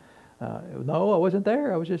know. No, I wasn't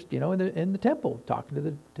there. I was just, you know, in the temple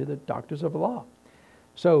talking to the doctors of the law.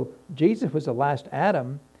 So Jesus was the last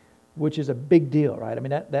Adam, which is a big deal, right? I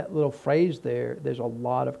mean, that little phrase there's a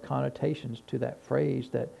lot of connotations to that phrase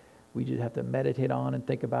that we just have to meditate on and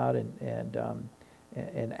think about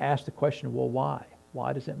and ask the question, well, why?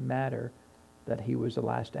 Why does it matter that he was the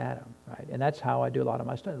last Adam, right? And that's how I do a lot of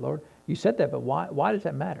my study. Lord, you said that, but why does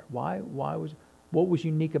that matter? What was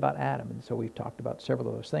unique about Adam? And so we've talked about several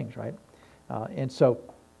of those things, right? And so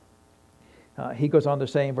he goes on to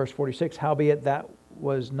say in verse 46, howbeit that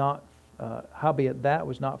was not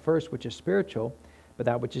first which is spiritual, but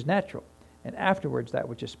that which is natural, and afterwards that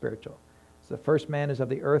which is spiritual. So the first man is of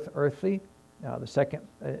the earth, earthly. The second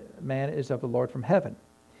man is of the Lord from heaven.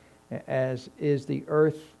 As is the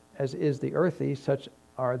earthy, such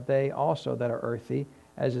are they also that are earthy.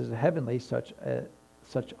 As is the heavenly, such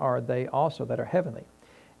are they also that are heavenly.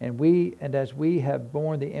 And as we have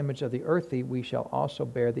borne the image of the earthy, we shall also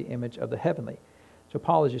bear the image of the heavenly. So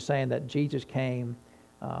Paul is just saying that Jesus came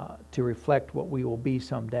to reflect what we will be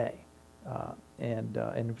someday, and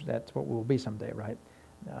that's what we will be someday, right?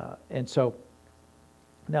 And so,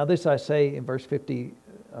 now this I say in verse 50.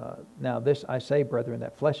 Now this I say, brethren,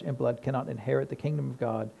 that flesh and blood cannot inherit the kingdom of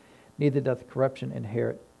God, neither doth corruption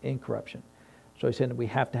inherit incorruption. So he said that we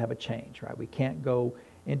have to have a change, right? We can't go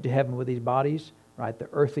into heaven with these bodies, right? The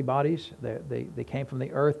earthly bodies, they came from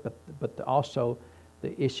the earth, but also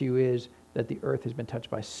the issue is that the earth has been touched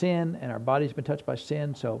by sin, and our body's been touched by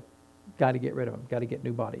sin, so got to get rid of them, got to get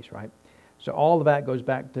new bodies, right? So all of that goes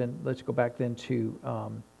back then. Let's go back then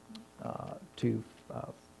to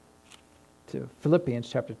Philippians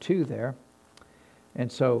chapter 2 there.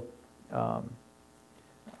 And so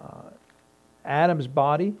Adam's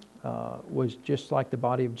body was just like the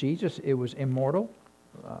body of Jesus. It was immortal,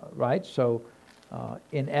 right? So,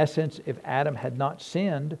 in essence, if Adam had not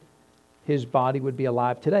sinned, his body would be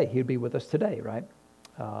alive today. He would be with us today, right?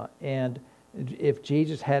 And if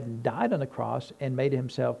Jesus hadn't died on the cross and made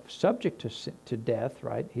himself subject to death,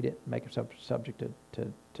 right? He didn't make himself subject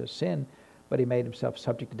to sin, but he made himself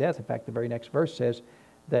subject to death. In fact, the very next verse says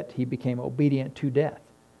that he became obedient to death.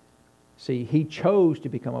 See, he chose to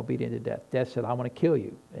become obedient to death. Death said, I want to kill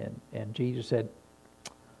you. And Jesus said,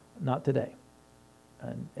 not today.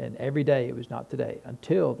 And every day it was not today,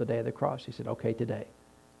 until the day of the cross. He said, okay, today.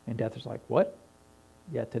 And death was like, what?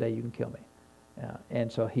 Yeah, today you can kill me.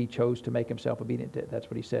 And so he chose to make himself obedient. That's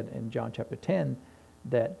what he said in John chapter 10,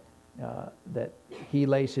 that he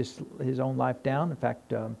lays his own life down. In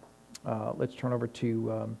fact, let's turn over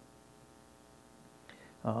to,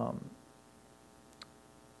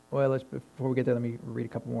 before we get there, let me read a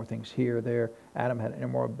couple more things here. There, Adam had an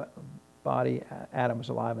immoral body. Adam was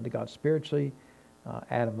alive unto God spiritually.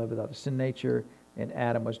 Adam lived without a sin nature, and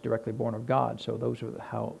Adam was directly born of God. So those are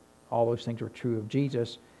how all those things were true of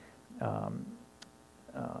Jesus.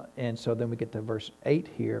 And so then we get to verse 8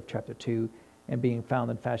 here of chapter 2. And being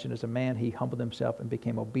found in fashion as a man, he humbled himself and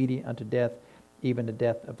became obedient unto death, even the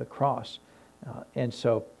death of the cross. And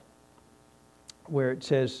so where it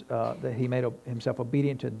says that he made himself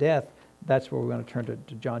obedient to death, that's where we're going to turn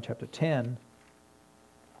to John chapter 10.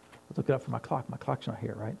 Let's look it up for my clock. My clock's not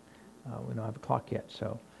here, right? We don't have a clock yet.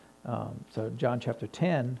 So John chapter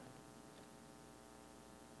 10.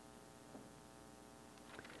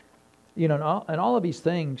 You know, and all of these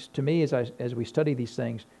things, to me, as we study these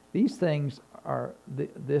things are,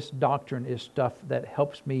 this doctrine is stuff that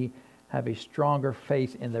helps me have a stronger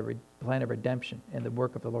faith in the plan of redemption and the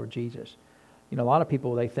work of the Lord Jesus. You know, a lot of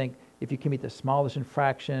people, they think if you commit the smallest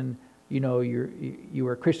infraction, you know, you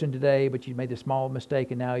were a Christian today, but you made the small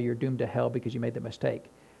mistake, and now you're doomed to hell because you made the mistake.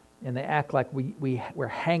 And they act like we're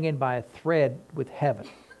hanging by a thread with heaven.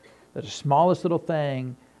 The smallest little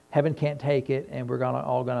thing, heaven can't take it, and we're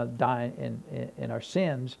all gonna die in our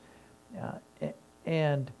sins.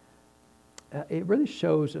 And it really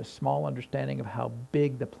shows a small understanding of how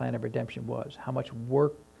big the plan of redemption was, how much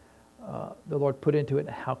work the Lord put into it, and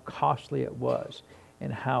how costly it was,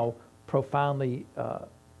 and how profoundly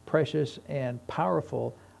precious and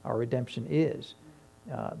powerful our redemption is.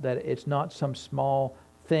 That it's not some small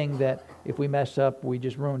thing that if we mess up, we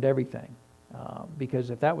just ruined everything. Because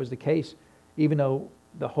if that was the case, even though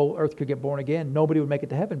the whole earth could get born again, nobody would make it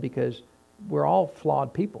to heaven, because we're all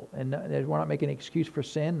flawed people. And we're not making an excuse for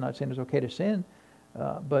sin. I'm not saying it's okay to sin,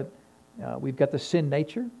 but we've got the sin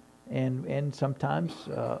nature. And sometimes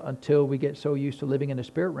until we get so used to living in the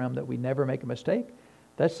spirit realm that we never make a mistake,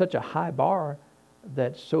 that's such a high bar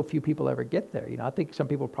that so few people ever get there. You know, I think some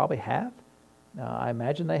people probably have. I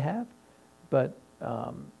imagine they have. But,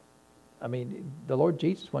 I mean, the Lord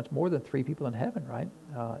Jesus wants more than 3 people in heaven, right?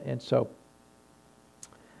 And so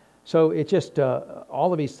it's just,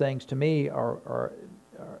 all of these things to me are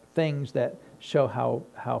things that show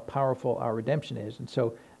how powerful our redemption is. And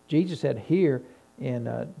so Jesus said here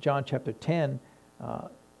in John chapter 10,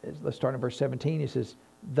 let's start in verse 17, he says,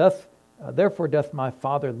 therefore doth my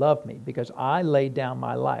Father love me, because I laid down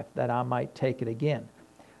my life, that I might take it again.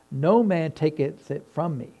 No man taketh it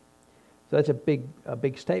from me. So that's a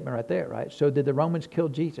big statement right there, right? So did the Romans kill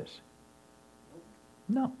Jesus?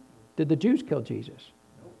 No. Did the Jews kill Jesus?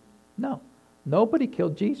 No. Nobody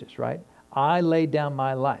killed Jesus, right? I laid down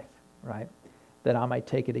my life, right, that I might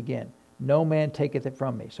take it again. No man taketh it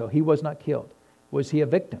from me. So he was not killed. Was he a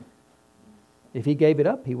victim? If he gave it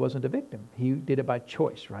up, he wasn't a victim. He did it by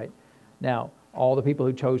choice, right? Now, all the people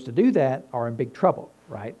who chose to do that are in big trouble,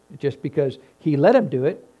 right? Just because he let them do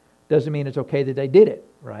it doesn't mean it's okay that they did it,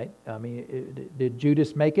 right? I mean, did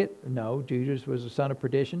Judas make it? No, Judas was the son of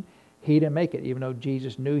perdition. He didn't make it, even though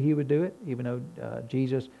Jesus knew he would do it, even though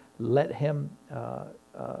Jesus let him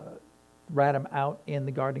rat him out in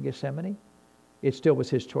the Garden of Gethsemane. It still was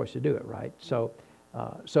his choice to do it, right? So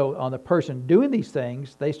on the person doing these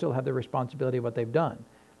things, they still have the responsibility of what they've done.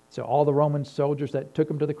 So all the Roman soldiers that took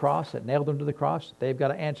him to the cross, that nailed him to the cross, they've got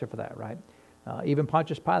to answer for that, right? Even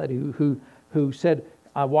Pontius Pilate, who said,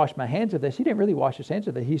 I washed my hands of this, he didn't really wash his hands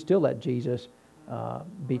of it. He still let Jesus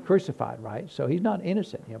be crucified, right? So he's not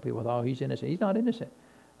innocent. You know, people thought, oh, he's innocent. He's not innocent,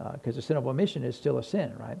 because the sin of omission is still a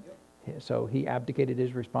sin, right? So he abdicated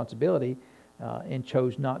his responsibility and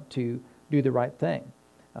chose not to do the right thing.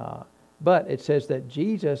 But it says that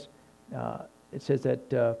Jesus,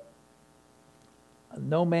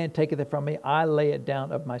 no man taketh it from me, I lay it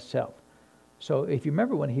down of myself. So if you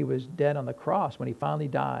remember when he was dead on the cross, when he finally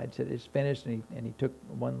died, said it's finished, and he took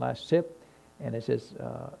one last sip, and it says,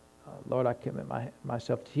 Lord, I commit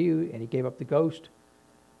myself to you, and he gave up the ghost.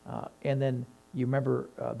 And then you remember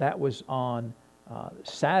that was on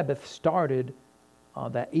Sabbath started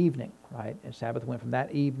that evening, right? And Sabbath went from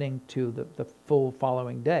that evening to the full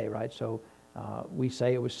following day, right? So we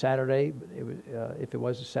say it was Saturday, but it was, if it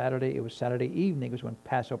was a Saturday, it was Saturday evening was when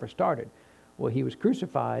Passover started. Well, he was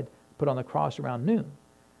crucified, put on the cross around noon.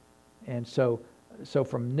 And so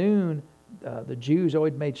from noon, the Jews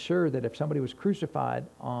always made sure that if somebody was crucified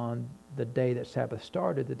on the day that Sabbath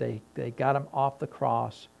started, that they got him off the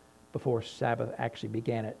cross before Sabbath actually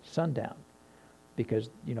began at sundown. Because,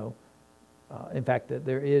 in fact,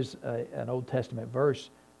 there is an Old Testament verse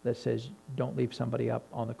that says, don't leave somebody up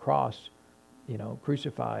on the cross,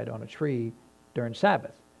 crucified on a tree during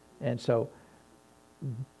Sabbath. And so,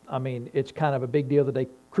 I mean, it's kind of a big deal that they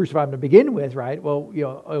crucified him to begin with, right? Well,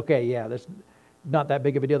 okay, yeah, that's not that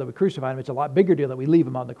big of a deal that we crucified him. It's a lot bigger deal that we leave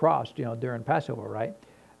him on the cross, during Passover, right?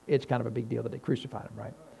 It's kind of a big deal that they crucified him,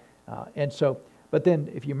 right? And so, but then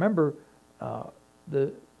if you remember,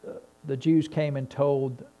 the Jews came and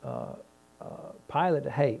told Pilate,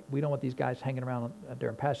 hey, we don't want these guys hanging around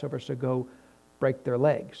during Passover, so go break their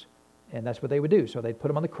legs. And that's what they would do. So they'd put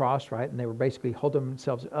them on the cross, right? And they were basically holding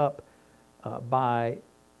themselves up by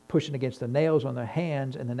pushing against the nails on their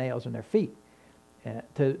hands and the nails on their feet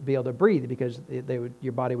to be able to breathe, because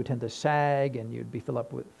your body would tend to sag, and you'd be fill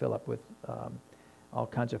up with all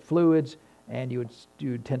kinds of fluids, and you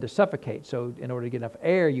would tend to suffocate. So in order to get enough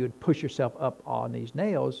air, you would push yourself up on these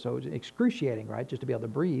nails. So it's excruciating, right, just to be able to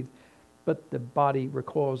breathe. But the body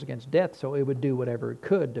recoils against death, so it would do whatever it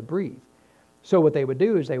could to breathe. So what they would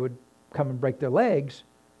do is they would come and break their legs.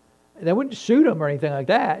 They wouldn't shoot them or anything like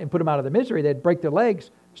that and put them out of the misery. They'd break their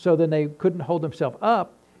legs so then they couldn't hold themselves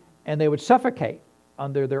up, and they would suffocate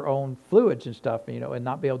under their own fluids and stuff, and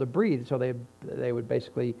not be able to breathe. So they would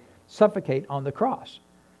basically suffocate on the cross.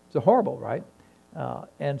 It's horrible, right?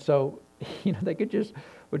 And so, they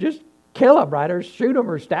would just kill them, right? Or shoot them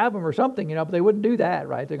or stab them or something, but they wouldn't do that,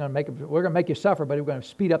 right? We're going to make you suffer, but we're going to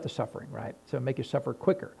speed up the suffering, right? So make you suffer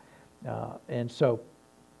quicker. And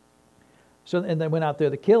they went out there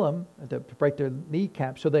to kill him, to break their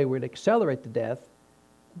kneecaps, so they would accelerate the death.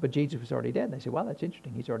 But Jesus was already dead. And they said, well, that's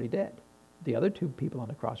interesting. He's already dead. The other two people on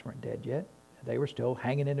the cross weren't dead yet. They were still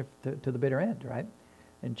hanging in to the bitter end, right?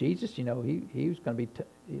 And Jesus, he was going to be,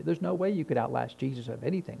 there's no way you could outlast Jesus of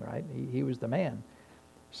anything, right? He was the man.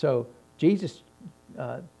 So Jesus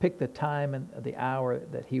picked the time and the hour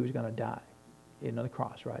that he was going to die on the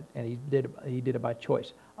cross, right? And he did it by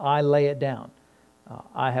choice. I lay it down.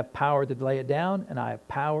 I have power to lay it down, and I have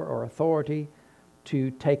power or authority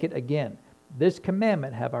to take it again. This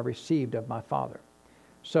commandment have I received of my Father.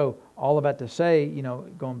 So all of that to say,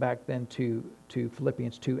 going back then to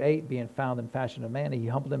Philippians 2:8, being found in fashion of man, he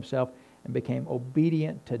humbled himself and became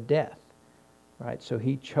obedient to death. Right? So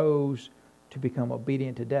he chose to become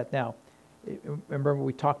obedient to death. Now, remember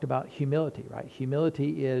we talked about humility, right?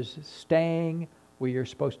 Humility is staying where you're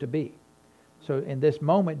supposed to be. So in this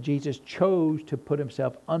moment, Jesus chose to put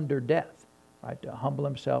himself under death, right? To humble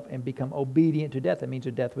himself and become obedient to death. That means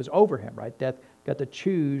that death was over him, right? Death got to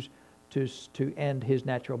choose to end his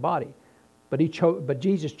natural body. But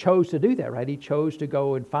Jesus chose to do that, right? He chose to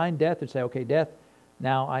go and find death and say, okay, death,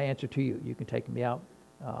 now I answer to you. You can take me out.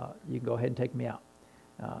 You can go ahead and take me out.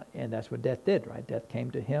 And that's what death did, right? Death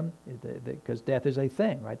came to him because death is a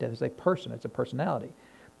thing, right? Death is a person. It's a personality.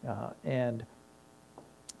 And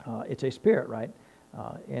it's a spirit, right?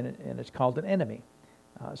 And it's called an enemy.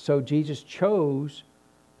 So Jesus chose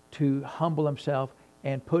to humble himself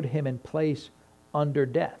and put him in place under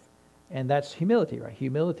death. And that's humility, right?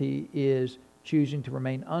 Humility is choosing to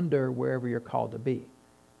remain under wherever you're called to be.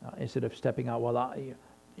 Instead of stepping out, well,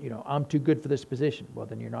 I'm too good for this position. Well,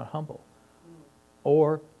 then you're not humble.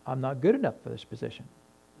 Or I'm not good enough for this position,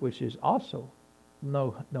 which is also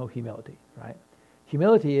no humility, right?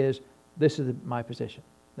 Humility is, this is my position.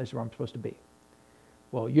 This is where I'm supposed to be.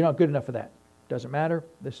 Well, you're not good enough for that. Doesn't matter.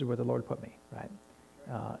 This is where the Lord put me,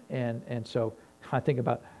 right? And so I think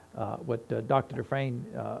about what Dr. Dufresne,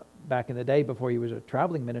 back in the day before he was a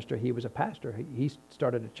traveling minister, he was a pastor. He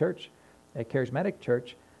started a church, a charismatic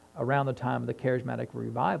church, around the time of the charismatic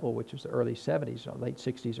revival, which was the early 70s, late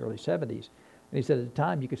 60s, early 70s. And he said at the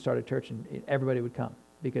time you could start a church and everybody would come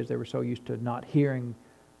because they were so used to not hearing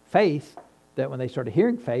faith that when they started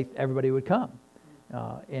hearing faith, everybody would come.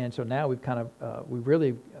 And so now we've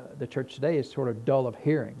the church today is sort of dull of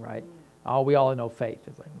hearing, right? We all know faith.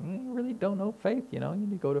 It's like, you really don't know faith, you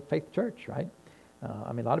need to go to Faith Church, right?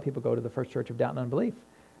 A lot of people go to the First Church of Doubt and Unbelief.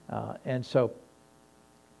 And so,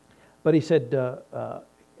 but he said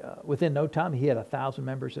within no time he had 1,000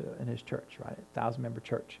 members in his church, right? 1,000-member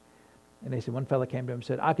church. And they said, one fellow came to him and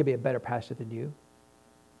said, I could be a better pastor than you.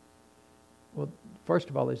 Well, first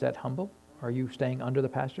of all, is that humble? Are you staying under the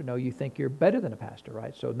pastor? No, you think you're better than a pastor,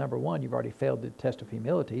 right? So number one, you've already failed the test of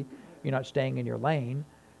humility. You're not staying in your lane.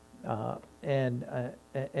 And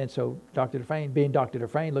so Dr. Dufresne, being Dr.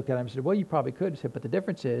 Dufresne, looked at him and said, well, you probably could. He said, but the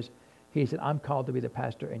difference is, he said, I'm called to be the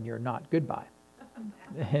pastor and you're not. Goodbye.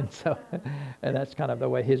 And so, and that's kind of the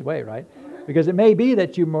way, his way, right? Because it may be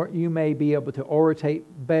that you may be able to oratate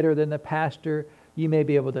better than the pastor. You may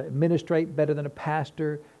be able to administrate better than a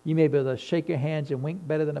pastor. You may be able to shake your hands and wink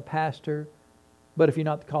better than a pastor. But if you're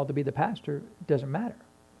not called to be the pastor, it doesn't matter,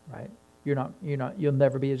 right? You'll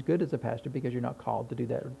never be as good as the pastor because you're not called to do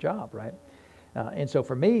that job, right? And so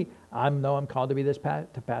for me, I know I'm called to be the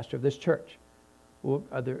pastor of this church. Well,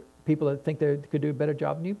 are there people that think they could do a better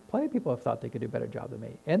job than you? Plenty of people have thought they could do a better job than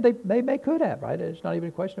me. And they may could have, right? It's not even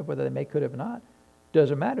a question of whether they could have or not.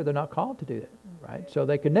 Doesn't matter. They're not called to do it, right? So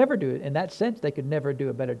they could never do it. In that sense, they could never do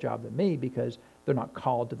a better job than me because they're not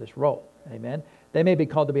called to this role. Amen? They may be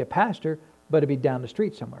called to be a pastor, but it'd be down the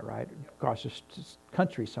street somewhere, right? Across the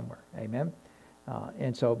country somewhere. Amen?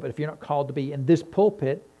 And so, but if you're not called to be in this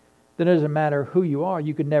pulpit, then it doesn't matter who you are.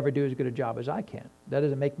 You could never do as good a job as I can. That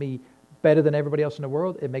doesn't make me better than everybody else in the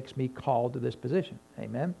world. It makes me called to this position.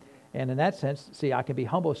 Amen? And in that sense, see, I can be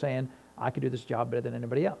humble saying, I can do this job better than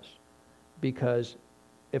anybody else. Because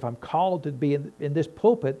if I'm called to be in this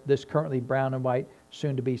pulpit, this currently brown and white,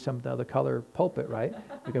 soon to be some other color pulpit, right?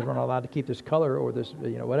 Because we're not allowed to keep this color or this,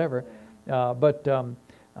 whatever. But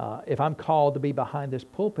if I'm called to be behind this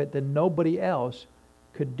pulpit, then nobody else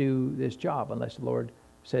could do this job unless the Lord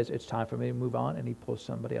says it's time for me to move on and he pulls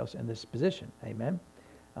somebody else in this position. Amen?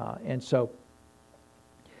 And so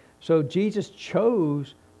Jesus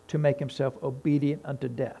chose to make himself obedient unto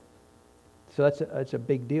death. So that's a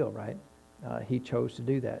big deal, right? He chose to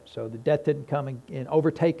do that. So the death didn't come and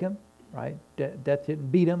overtake him, right? Death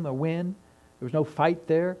didn't beat him or win. There was no fight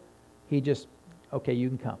there. He just, okay, you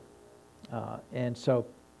can come. And so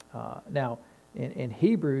now in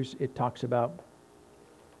Hebrews, it talks about,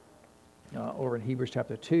 over in Hebrews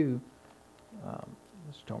chapter 2,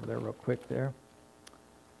 let's turn over there real quick there.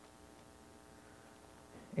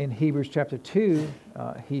 In Hebrews chapter 2,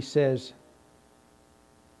 he says,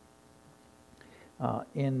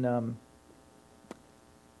 let's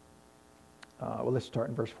start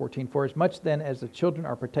in verse 14. For as much then as the children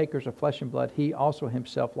are partakers of flesh and blood, he also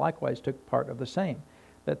himself likewise took part of the same,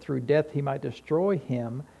 that through death he might destroy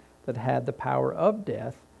him that had the power of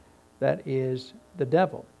death, that is, the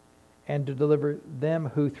devil, and to deliver them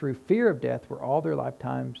who through fear of death were all their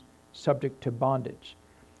lifetimes subject to bondage.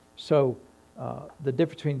 So the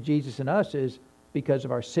difference between Jesus and us is because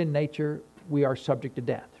of our sin nature, we are subject to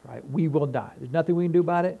death, right? We will die. There's nothing we can do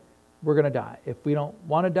about it. We're going to die. If we don't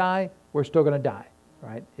want to die, we're still going to die,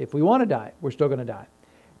 right? If we want to die, we're still going to die.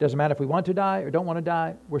 It doesn't matter if we want to die or don't want to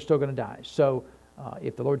die, we're still going to die. So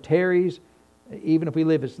if the Lord tarries, even if we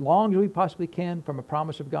live as long as we possibly can from a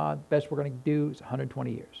promise of God, best we're going to do is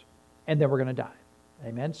 120 years. And then we're going to die.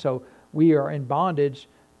 Amen? So we are in bondage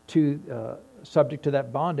to, subject to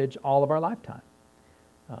that bondage all of our lifetime.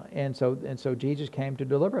 And so Jesus came to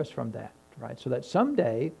deliver us from that, right? So that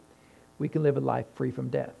someday we can live a life free from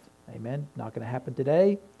death. Amen? Not going to happen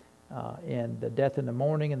today. And the death in the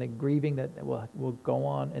morning and the grieving that will go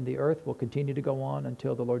on in the earth will continue to go on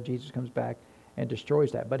until the Lord Jesus comes back and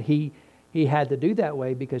destroys that. But he had to do that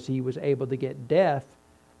way because he was able to get death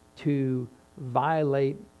to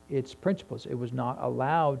violate its principles. It was not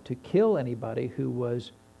allowed to kill anybody who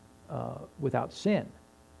was without sin.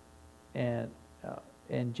 And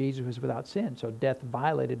Jesus was without sin. So death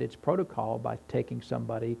violated its protocol by taking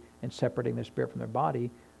somebody and separating their spirit from their body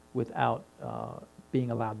without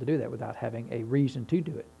being allowed to do that, without having a reason to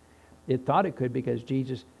do it. It thought it could because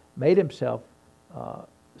Jesus made himself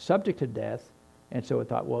subject to death, and so it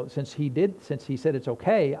thought, well, since he said it's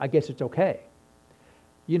okay, I guess it's okay.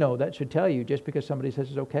 That should tell you, just because somebody says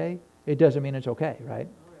it's okay, it doesn't mean it's okay, right?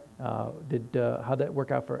 How'd that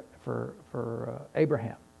work out for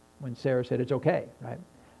Abraham when Sarah said it's okay, right?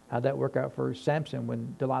 How'd that work out for Samson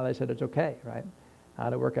when Delilah said it's okay, right?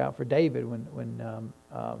 How'd it work out for David when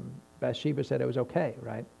Bathsheba said it was okay,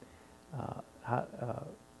 right?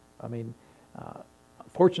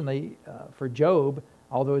 Fortunately for Job,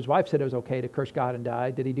 although his wife said it was okay to curse God and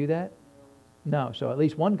die, did he do that? No. So at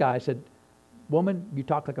least one guy said, woman, you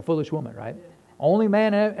talk like a foolish woman, right? Yeah. Only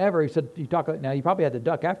man ever, he said, you talk like, now you probably had to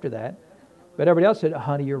duck after that, but everybody else said,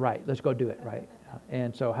 honey, you're right, let's go do it, right?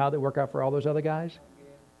 And so how'd it work out for all those other guys?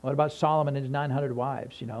 What about Solomon and his 900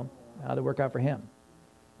 wives? How'd it work out for him?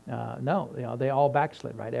 No, they all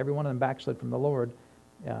backslid, right? Every one of them backslid from the Lord.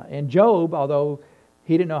 And Job, although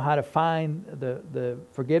he didn't know how to find the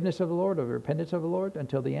forgiveness of the Lord or the repentance of the Lord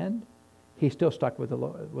until the end, he still stuck with the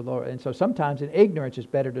Lord. And so sometimes in ignorance it's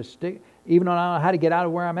better to stick, even though I don't know how to get out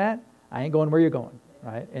of where I'm at, I ain't going where you're going,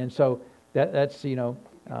 right? And so that's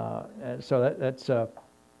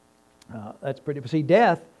pretty. See,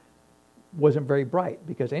 death wasn't very bright,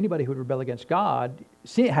 because anybody who would rebel against God,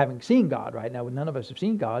 having seen God, right? Now, none of us have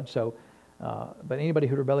seen God, so, but anybody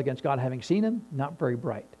who would rebel against God having seen Him, not very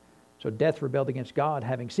bright. So death rebelled against God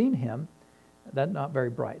having seen Him, that's not very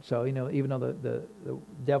bright. So, even though the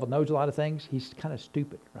devil knows a lot of things, he's kind of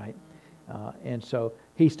stupid, right? And so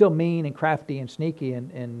he's still mean and crafty and sneaky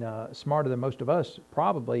and smarter than most of us,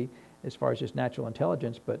 probably, as far as just natural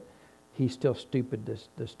intelligence, but he's still stupid,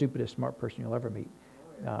 the stupidest smart person you'll ever meet.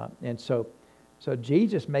 And so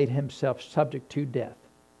Jesus made Himself subject to death.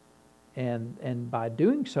 And by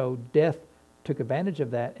doing so, death took advantage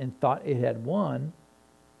of that and thought it had won.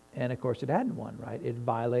 And of course, it hadn't won, right? It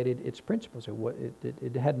violated its principles.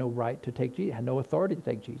 It had no right to take Jesus, had no authority to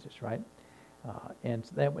take Jesus, right? And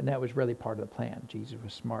that was really part of the plan. Jesus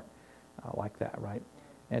was smart like that, right?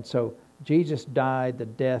 And so Jesus died the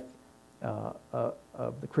death of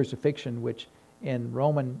the crucifixion, which in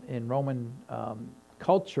Roman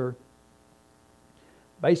culture,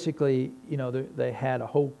 basically, they had a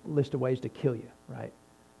whole list of ways to kill you, right?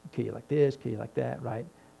 Kill you like this, kill you like that, right?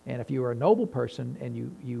 And if you were a noble person and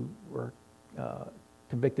you were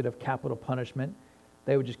convicted of capital punishment,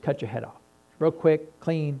 they would just cut your head off. Real quick,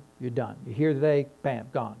 clean, you're done. You're here today, bam,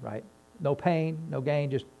 gone, right? No pain, no gain,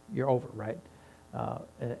 just you're over, right?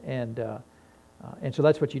 And so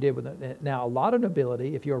that's what you did with it. Now, a lot of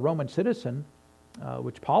nobility, if you're a Roman citizen,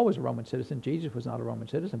 which Paul was a Roman citizen, Jesus was not a Roman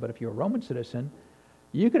citizen, but if you're a Roman citizen,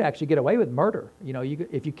 you could actually get away with murder.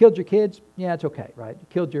 If you killed your kids, yeah, it's okay, right? You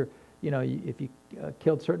killed your, if you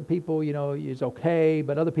killed certain people, it's okay,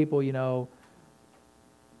 but other people,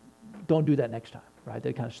 don't do that next time, right?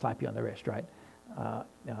 They kind of slap you on the wrist, right?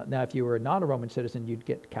 Now, if you were not a Roman citizen, you'd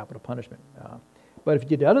get capital punishment. But if you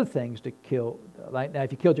did other things to kill, like now,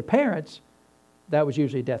 if you killed your parents, that was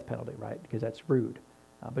usually a death penalty, right? Because that's rude.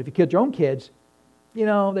 But if you killed your own kids,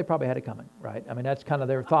 they probably had it coming, right? I mean, that's kind of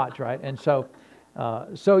their thoughts, right? And so, a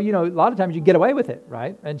lot of times you get away with it,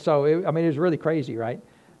 right? And so, it was really crazy, right?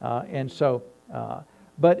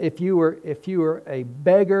 But if you were a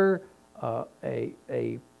beggar,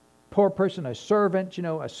 a poor person, a servant,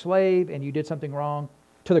 a slave, and you did something wrong,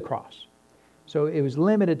 to the cross. So it was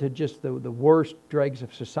limited to just the worst dregs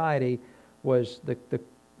of society.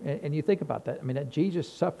 And you think about that. I mean, that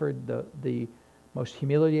Jesus suffered the most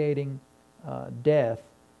humiliating death.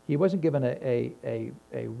 He wasn't given a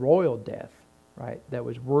royal death, right? That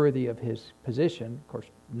was worthy of his position. Of course,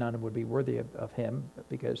 none would be worthy of him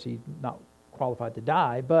because he's not qualified to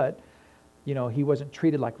die. But he wasn't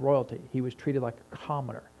treated like royalty. He was treated like a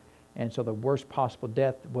commoner. And so the worst possible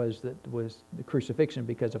death was the crucifixion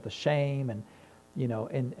because of the shame and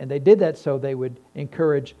they did that so they would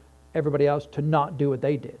encourage everybody else to not do what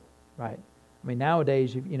they did, right? I mean,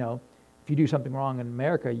 nowadays, if you do something wrong in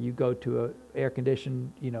America, you go to a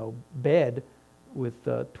air-conditioned, bed with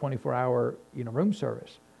 24-hour, room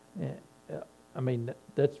service. I mean,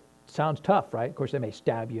 that sounds tough, right? Of course, they may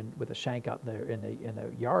stab you with a shank out there in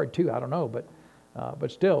the yard too. I don't know,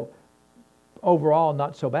 but still, overall,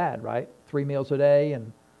 not so bad, right? 3 meals a day,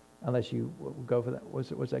 and unless you go for that,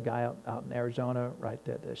 was that guy out in Arizona, right?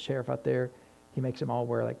 The sheriff out there, he makes them all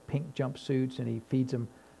wear like pink jumpsuits, and he feeds them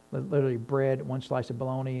literally bread, 1 slice of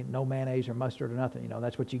bologna, no mayonnaise or mustard or nothing.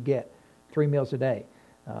 That's what you get, 3 meals a day.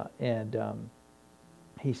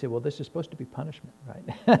 He said, well, this is supposed to be punishment,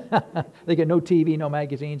 right? They get no TV, no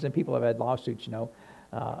magazines, and people have had lawsuits,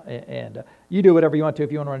 and you do whatever you want to.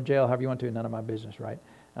 If you want to run to jail, however you want to, none of my business, right?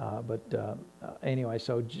 Anyway,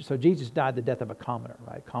 so Jesus died the death of a commoner,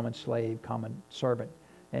 right? Common slave, common servant,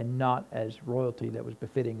 and not as royalty that was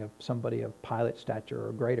befitting of somebody of Pilate's stature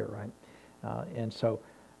or greater, right?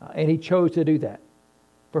 And he chose to do that.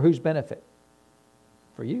 For whose benefit?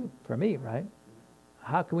 For you, for me, right?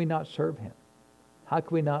 How can we not serve him? How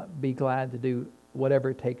can we not be glad to do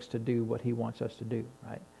whatever it takes to do what he wants us to do,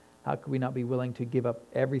 right? How can we not be willing to give up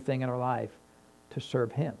everything in our life to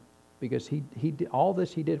serve him? Because he did, all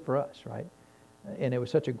this he did for us, right? And it was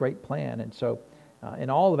such a great plan. And so, and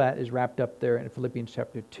all of that is wrapped up there in Philippians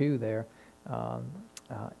chapter 2 there.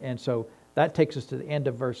 And so that takes us to the end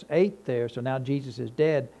of verse 8 there. So now Jesus is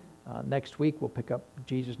dead. Next week we'll pick up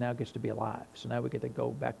Jesus now gets to be alive. So now we get to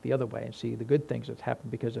go back the other way and see the good things that's happened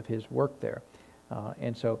because of his work there.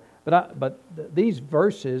 These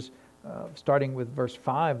verses, starting with verse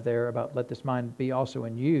 5 there about let this mind be also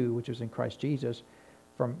in you, which is in Christ Jesus,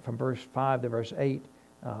 from verse 5 to verse 8,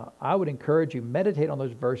 I would encourage you, meditate on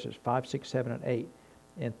those verses, 5, 6, 7, and 8,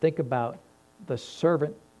 and think about the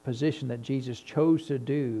servant position that Jesus chose to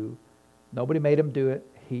do. Nobody made him do it.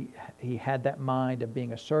 He had that mind of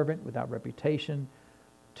being a servant without reputation,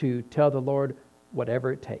 to tell the Lord,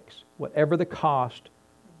 whatever it takes, whatever the cost,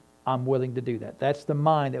 I'm willing to do that. That's the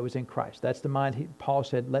mind that was in Christ. That's the mind, Paul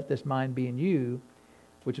said, let this mind be in you,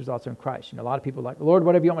 which was also in Christ. A lot of people are like, Lord,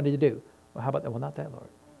 whatever you want me to do. Well, how about that? Well, not that, Lord.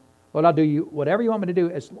 Lord, I'll do you whatever you want me to do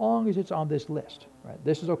as long as it's on this list. Right?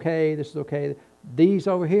 This is okay. This is okay. These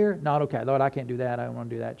over here, not okay. Lord, I can't do that. I don't want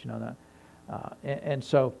to do that.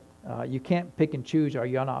 So you can't pick and choose, or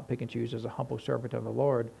you're not pick and choose as a humble servant of the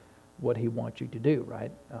Lord what he wants you to do,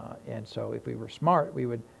 right? And so if we were smart, we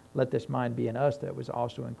would let this mind be in us that was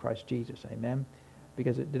also in Christ Jesus. Amen?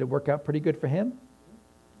 Because did it work out pretty good for him?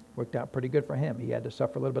 Worked out pretty good for him. He had to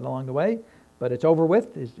suffer a little bit along the way, but it's over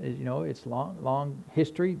with. It's long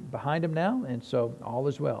history behind him now, and so all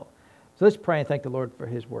is well. So let's pray and thank the Lord for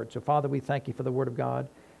his word. So Father, we thank you for the word of God.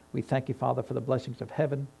 We thank you, Father, for the blessings of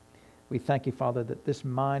heaven. We thank you, Father, that this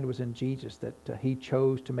mind was in Jesus, that he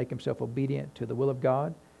chose to make himself obedient to the will of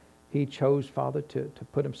God. He chose, Father, to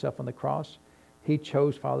put himself on the cross. He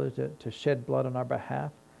chose, Father, to shed blood on our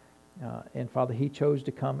behalf. And Father, he chose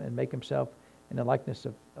to come and make himself in the likeness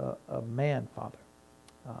of man, Father,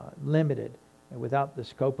 limited and without the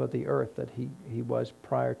scope of the earth that he was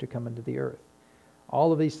prior to coming to the earth.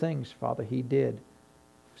 All of these things, Father, he did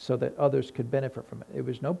so that others could benefit from it. It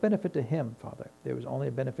was no benefit to him, Father. There was only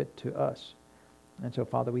a benefit to us. And so,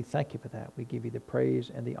 Father, we thank you for that. We give you the praise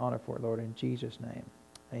and the honor for it, Lord, in Jesus' name.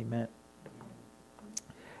 Amen.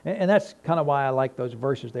 And that's kind of why I like those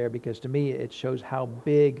verses there, because to me it shows how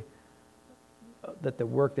big that the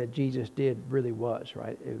work that Jesus did really was,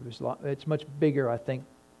 right? It's much bigger, I think,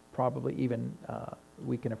 probably even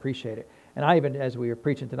we can appreciate it. And I even, as we were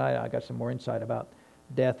preaching tonight, I got some more insight about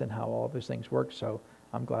death and how all of those things work. So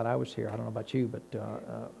I'm glad I was here. I don't know about you, but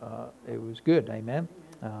it was good. Amen.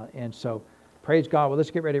 And so praise God. Well,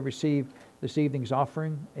 let's get ready to receive this evening's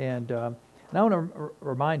offering. And I want to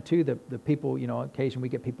remind, too, the people, occasionally we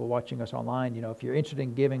get people watching us online. If you're interested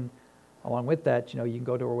in giving along with that, you can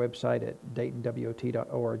go to our website at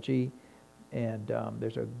DaytonWOT.org, and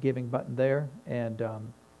there's a giving button there. And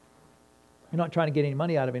you're not trying to get any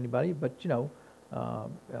money out of anybody, but, I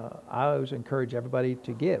always encourage everybody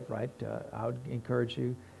to give, right? I would encourage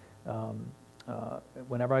you,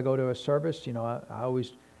 whenever I go to a service, I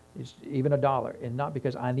always, it's even $1, and not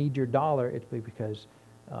because I need your dollar, it's because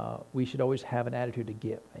we should always have an attitude to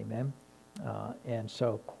give. Amen.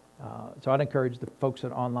 So I'd encourage the folks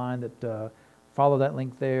that are online that follow that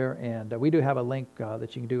link there. And we do have a link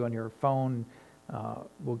that you can do on your phone.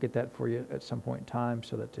 We'll get that for you at some point in time,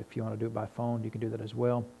 so that if you want to do it by phone, you can do that as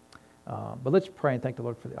well. But let's pray and thank the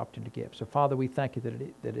Lord for the opportunity to give. So Father, we thank you that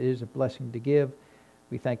it is a blessing to give.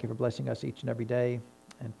 We thank you for blessing us each and every day.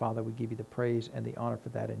 And Father, we give you the praise and the honor for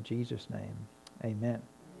that in Jesus' name. Amen.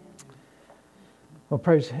 Well,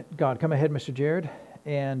 praise God. Come ahead, Mr. Jared.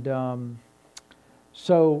 And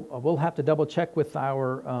so we'll have to double check with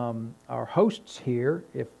our hosts here.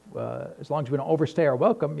 If as long as we don't overstay our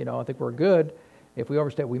welcome, I think we're good. If we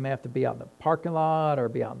overstay, we may have to be out in the parking lot or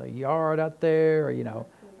be out in the yard out there, or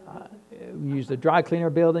we use the dry cleaner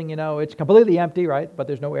building. It's completely empty, right? But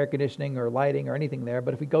there's no air conditioning or lighting or anything there.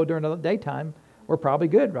 But if we go during the daytime, we're probably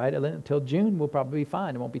good, right? Until June, we'll probably be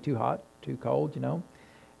fine. It won't be too hot, too cold,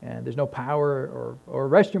 And there's no power or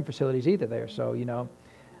restroom facilities either there. So,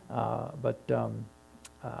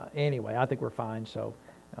 anyway, I think we're fine. So,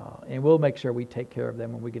 and we'll make sure we take care of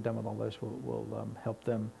them when we get done with all this. We'll help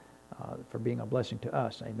them for being a blessing to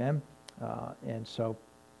us. Amen. And so,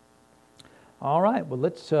 all right. Well,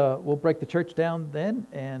 we'll break the church down then,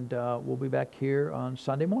 and we'll be back here on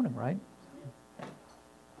Sunday morning, right?